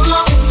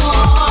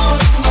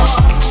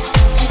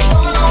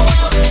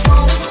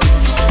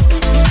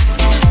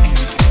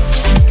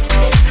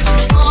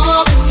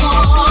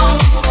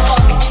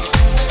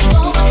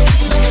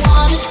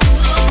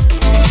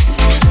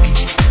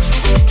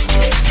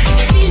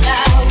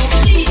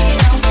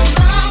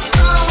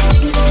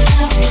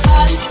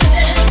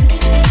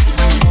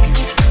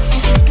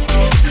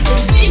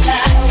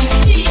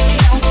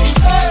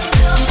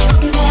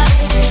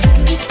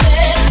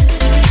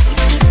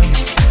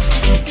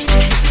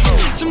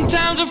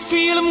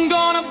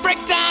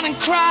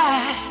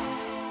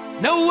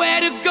 Nowhere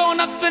to go,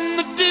 nothing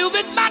to do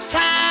with my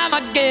time.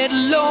 I get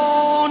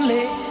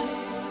lonely,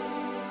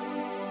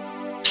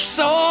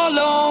 so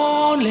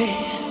lonely,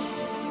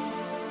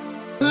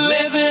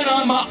 living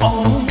on my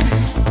own.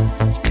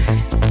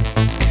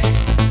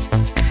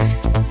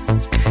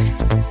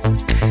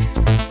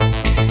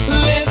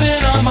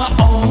 Living on my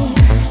own.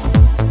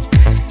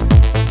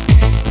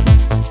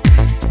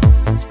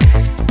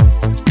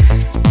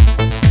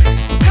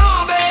 Come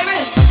on, baby.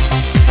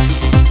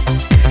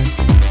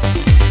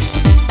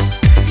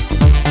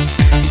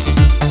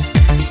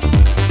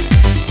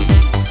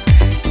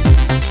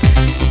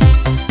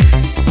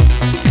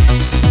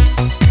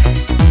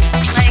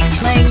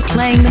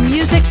 Playing the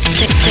music,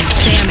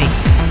 Sammy.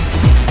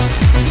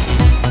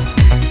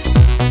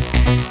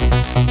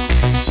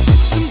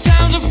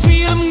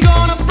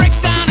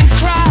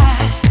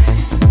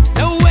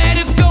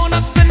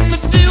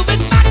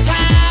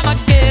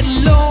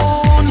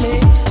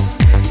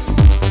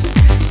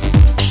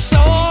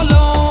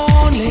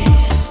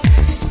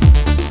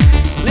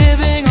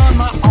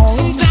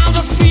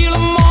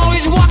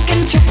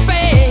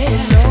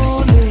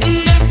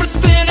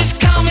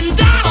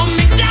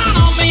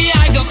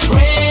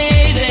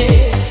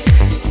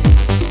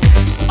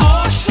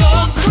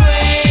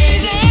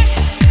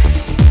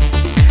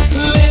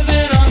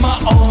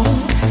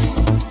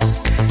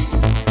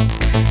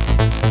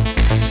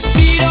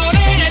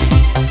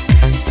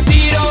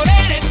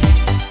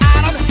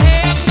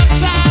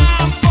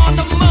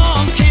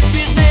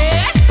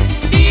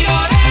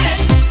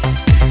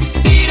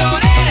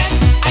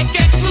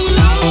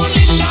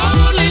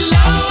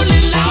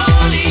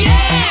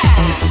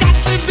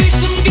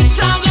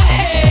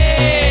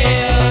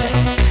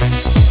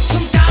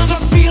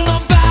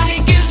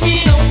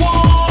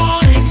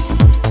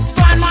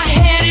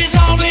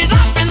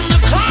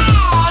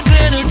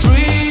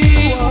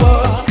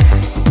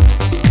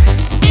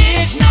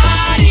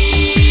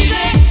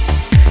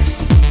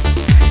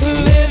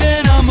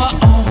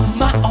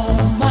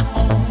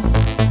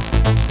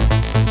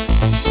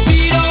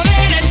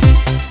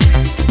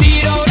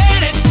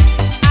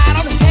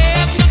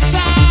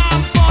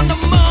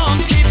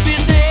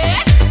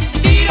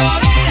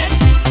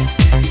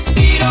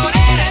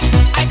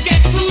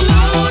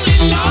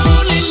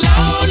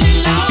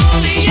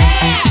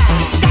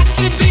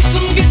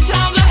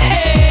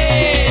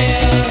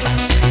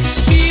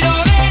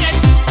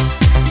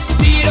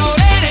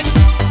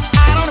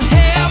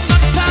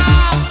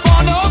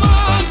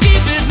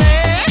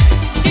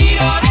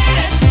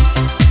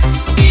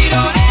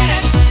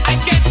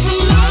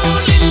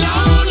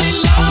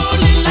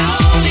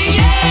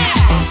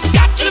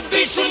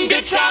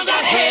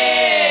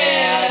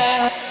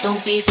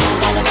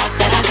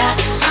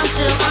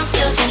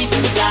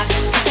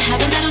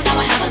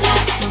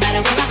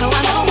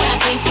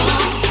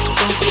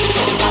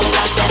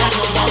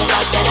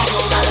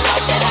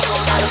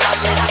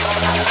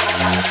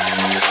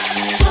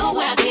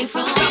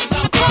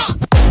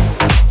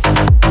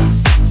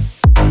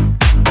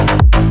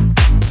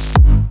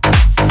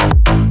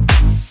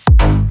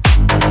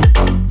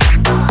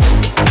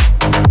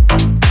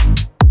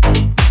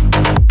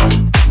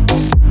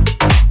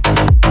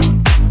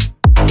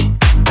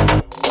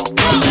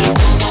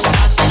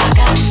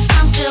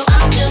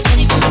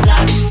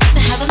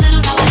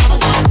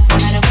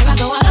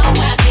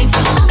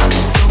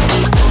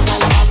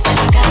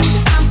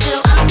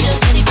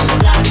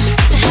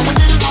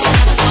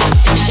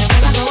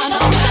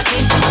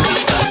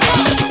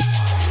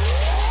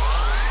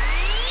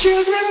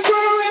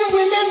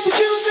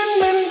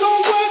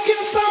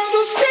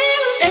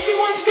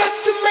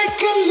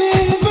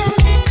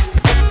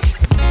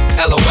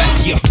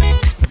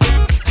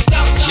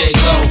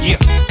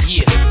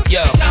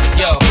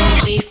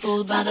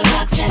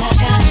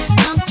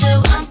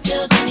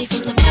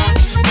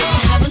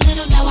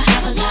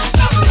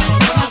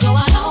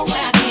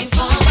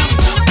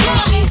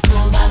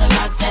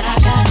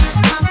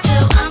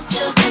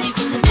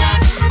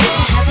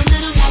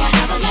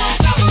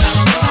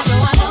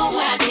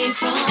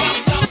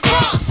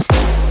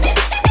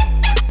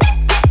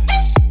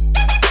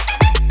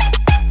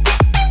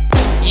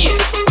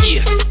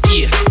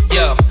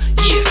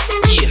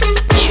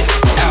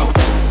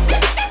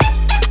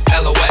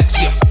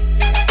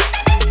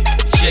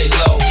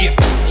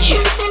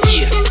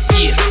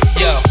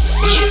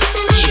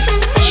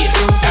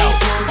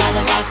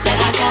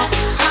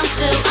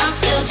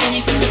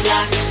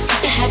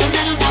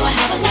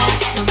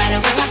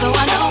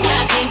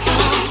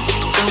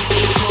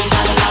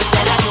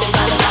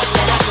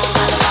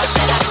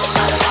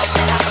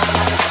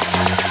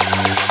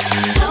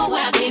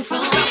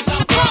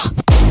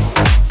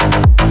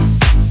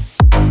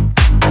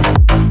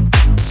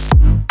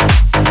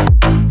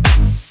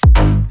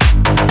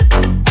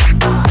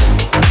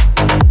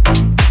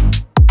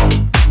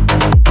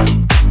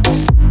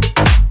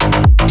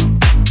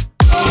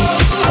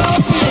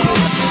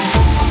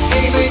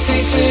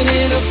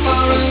 a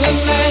foreign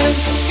land.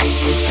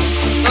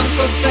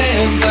 Uncle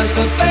Sam does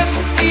the best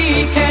he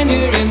can.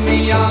 You're in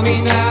the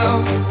army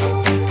now.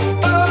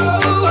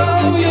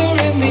 Oh, you're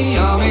in the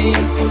army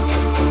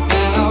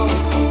now.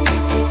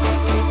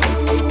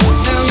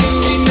 Now you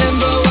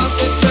remember what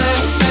the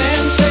draft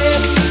man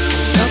said.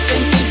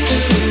 Nothing to do,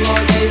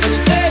 all day but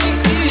steady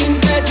eating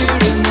bread.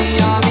 You're in the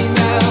army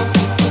now.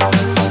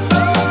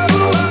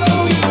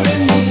 Oh, you're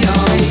in the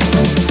army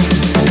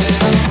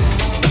now.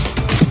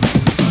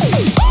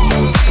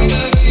 You'll be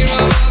the hero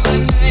of the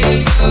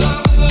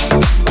neighborhood.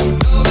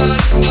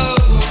 Nobody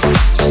knows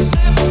to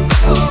left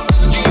or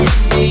good. You're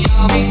in the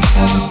army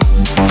now.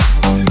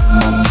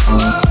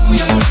 Oh,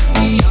 you're in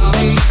the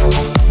army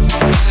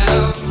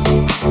now.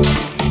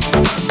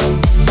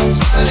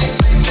 Smiling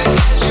faces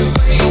as you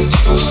wait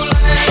to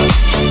land.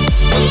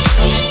 But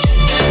pushing it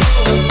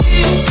down,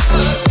 is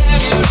the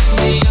damn. You're in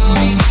the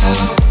army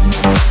now.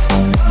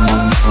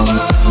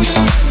 Oh,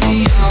 you're in the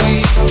army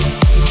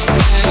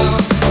now.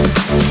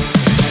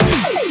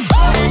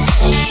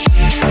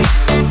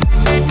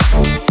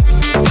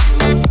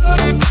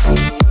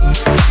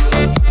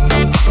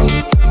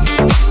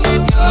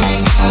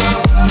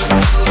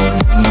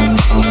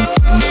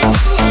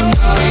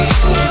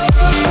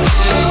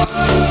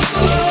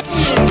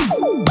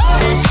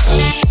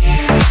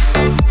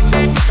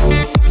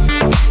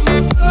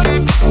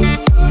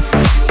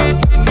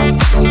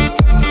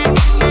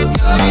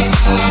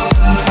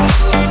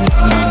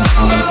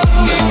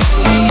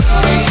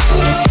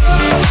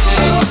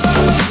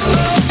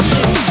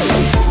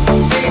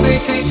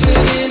 Vacation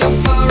in a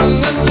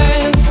foreign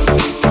land.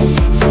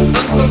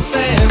 Uncle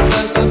Sam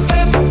does the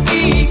best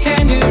he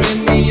can. You're in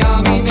the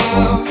army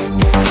now.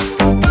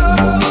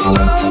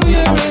 Oh,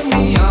 you're in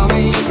the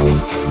army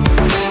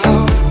now.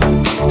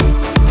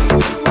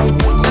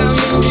 Now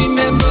you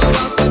remember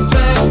what the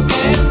draft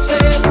man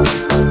said.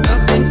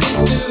 Nothing to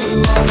do,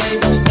 all day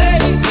but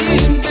steady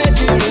eating bread.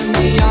 You're in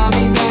the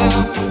army now.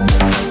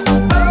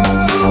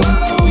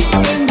 Oh,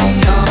 you're in the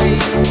army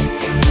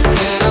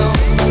now.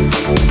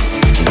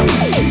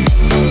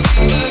 You'll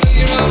be the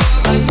hero of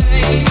the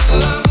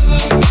neighborhood.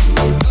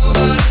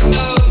 Nobody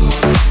knows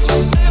to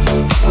left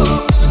or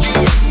good.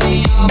 You're in the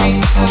army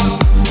now.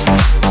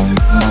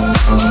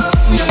 Oh,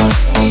 you're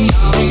in the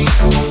army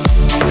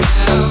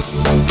now.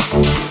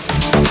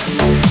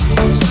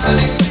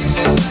 Smiling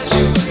faces as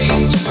you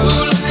wait to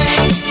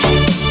land.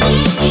 But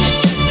pushing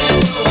it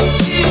down,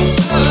 is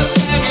the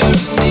damn. You're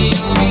in the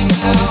army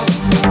now.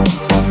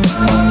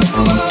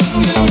 Oh,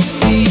 you're in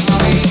the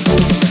army now.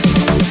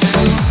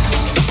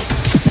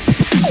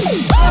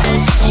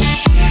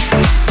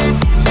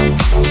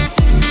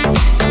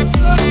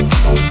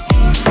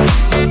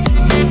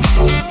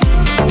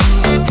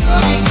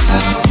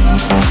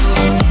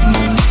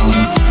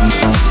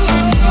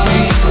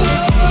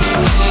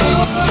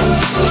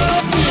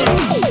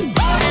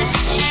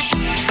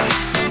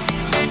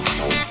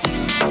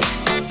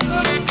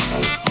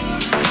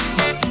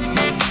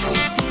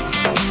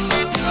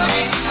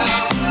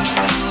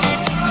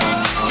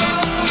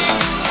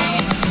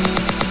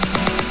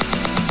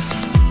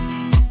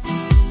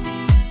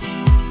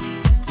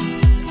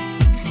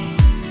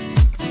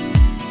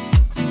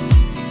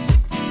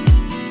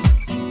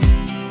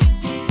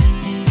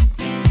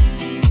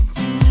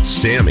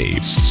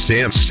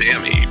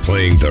 Sammy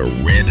playing the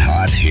red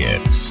hot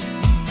hits.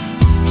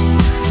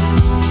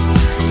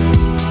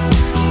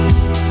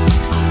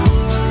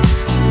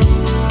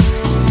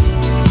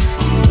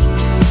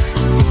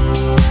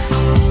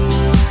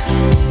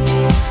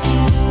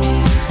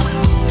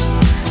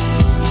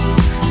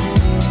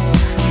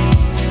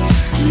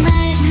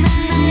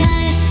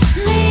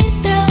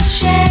 Little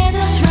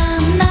shadows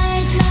run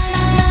night.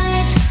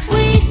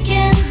 We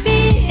can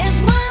be as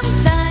one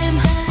time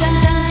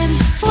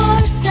for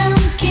some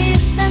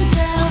kiss and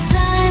tell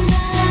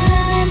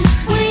time.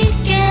 We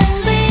can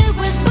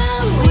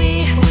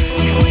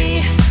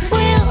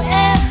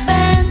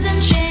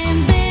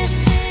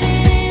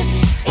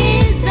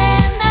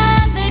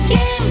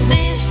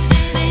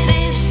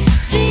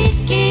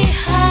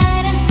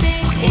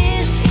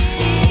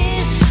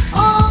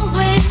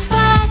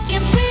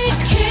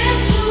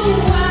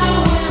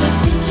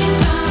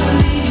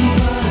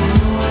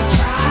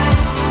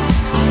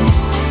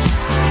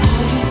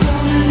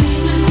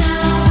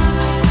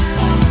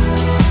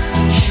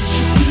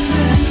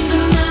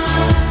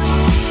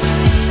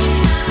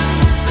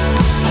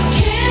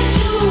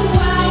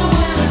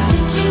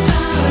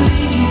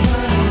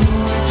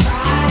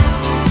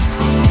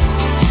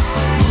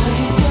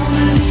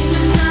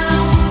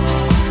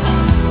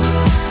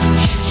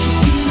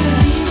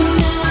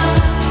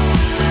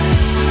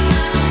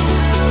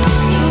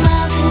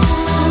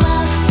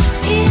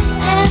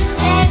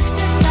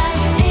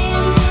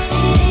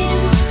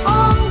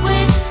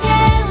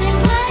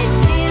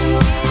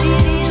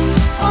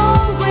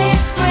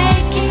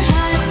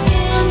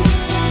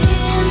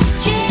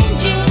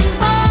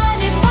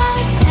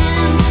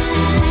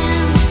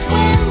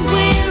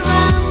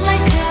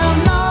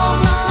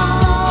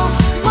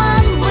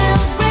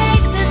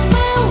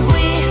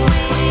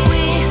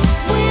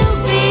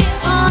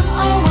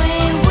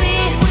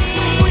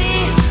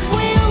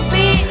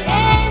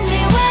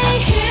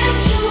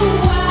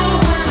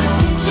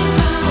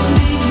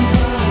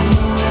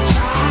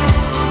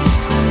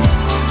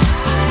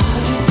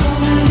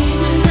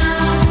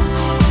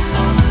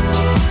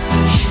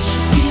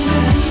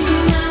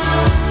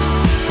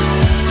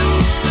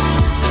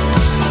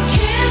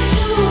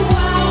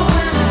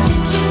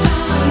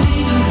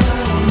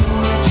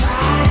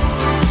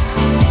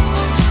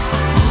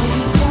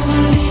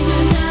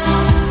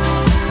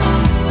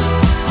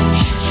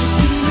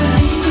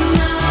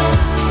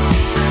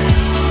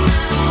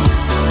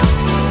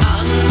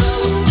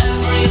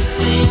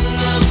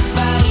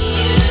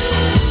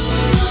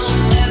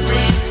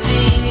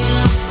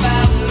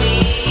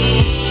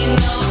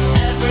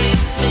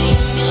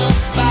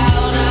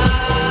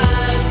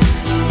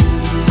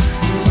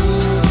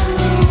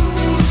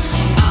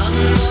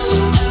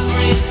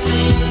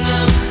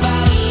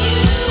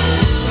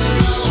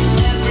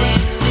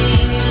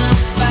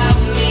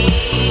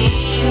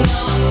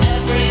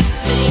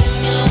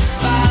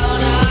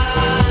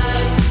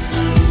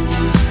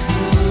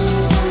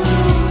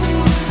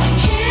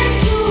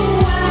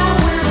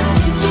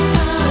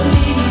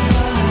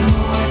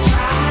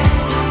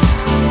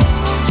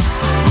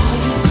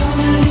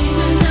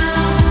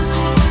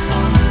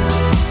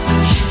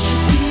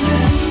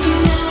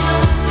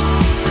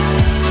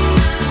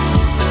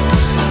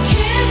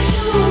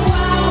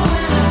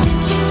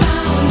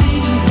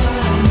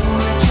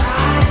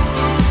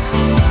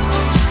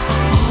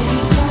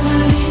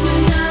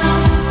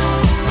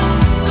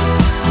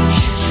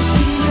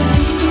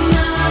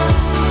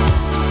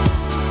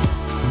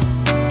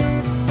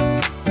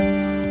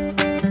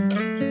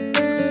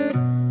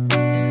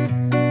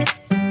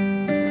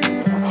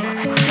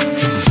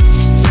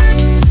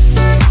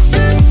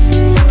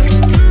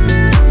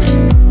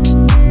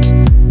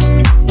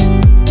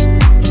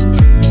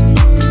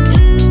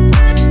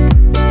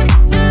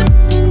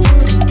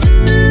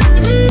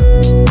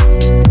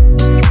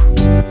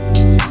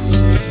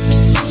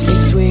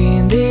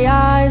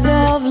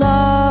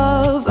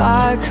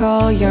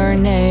know your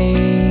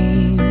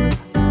name.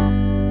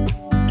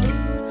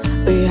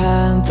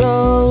 Behind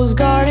those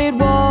guarded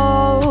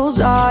walls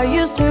I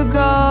used to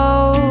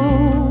go.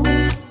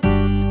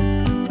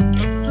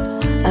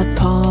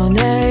 Upon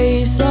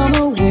a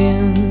summer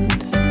wind,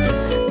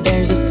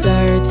 there's a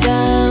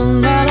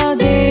certain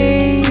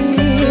melody.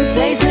 It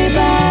takes me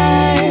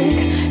back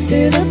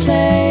to the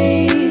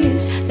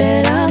place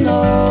that I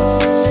know.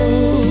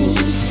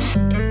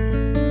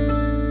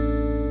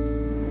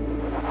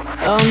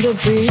 On the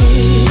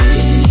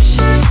beach,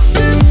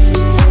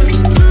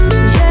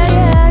 yeah,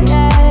 yeah,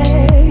 yeah.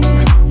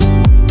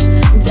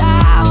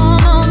 Down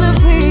on the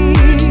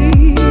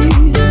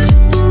beach,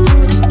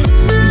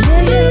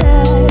 yeah,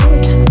 yeah.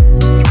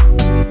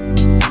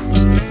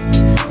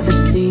 The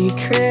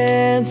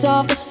secrets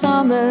of the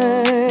summer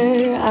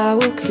I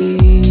will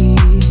keep.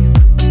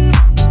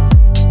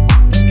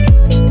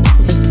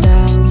 The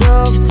sounds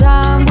of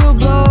time will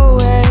blow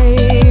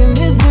away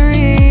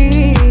misery.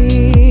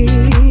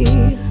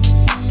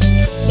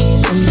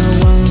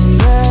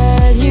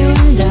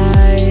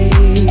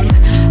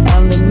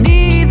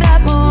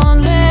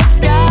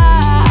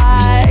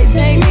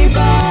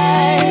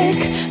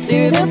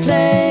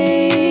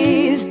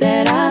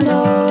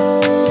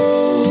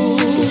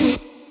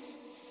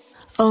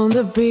 On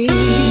the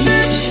beach.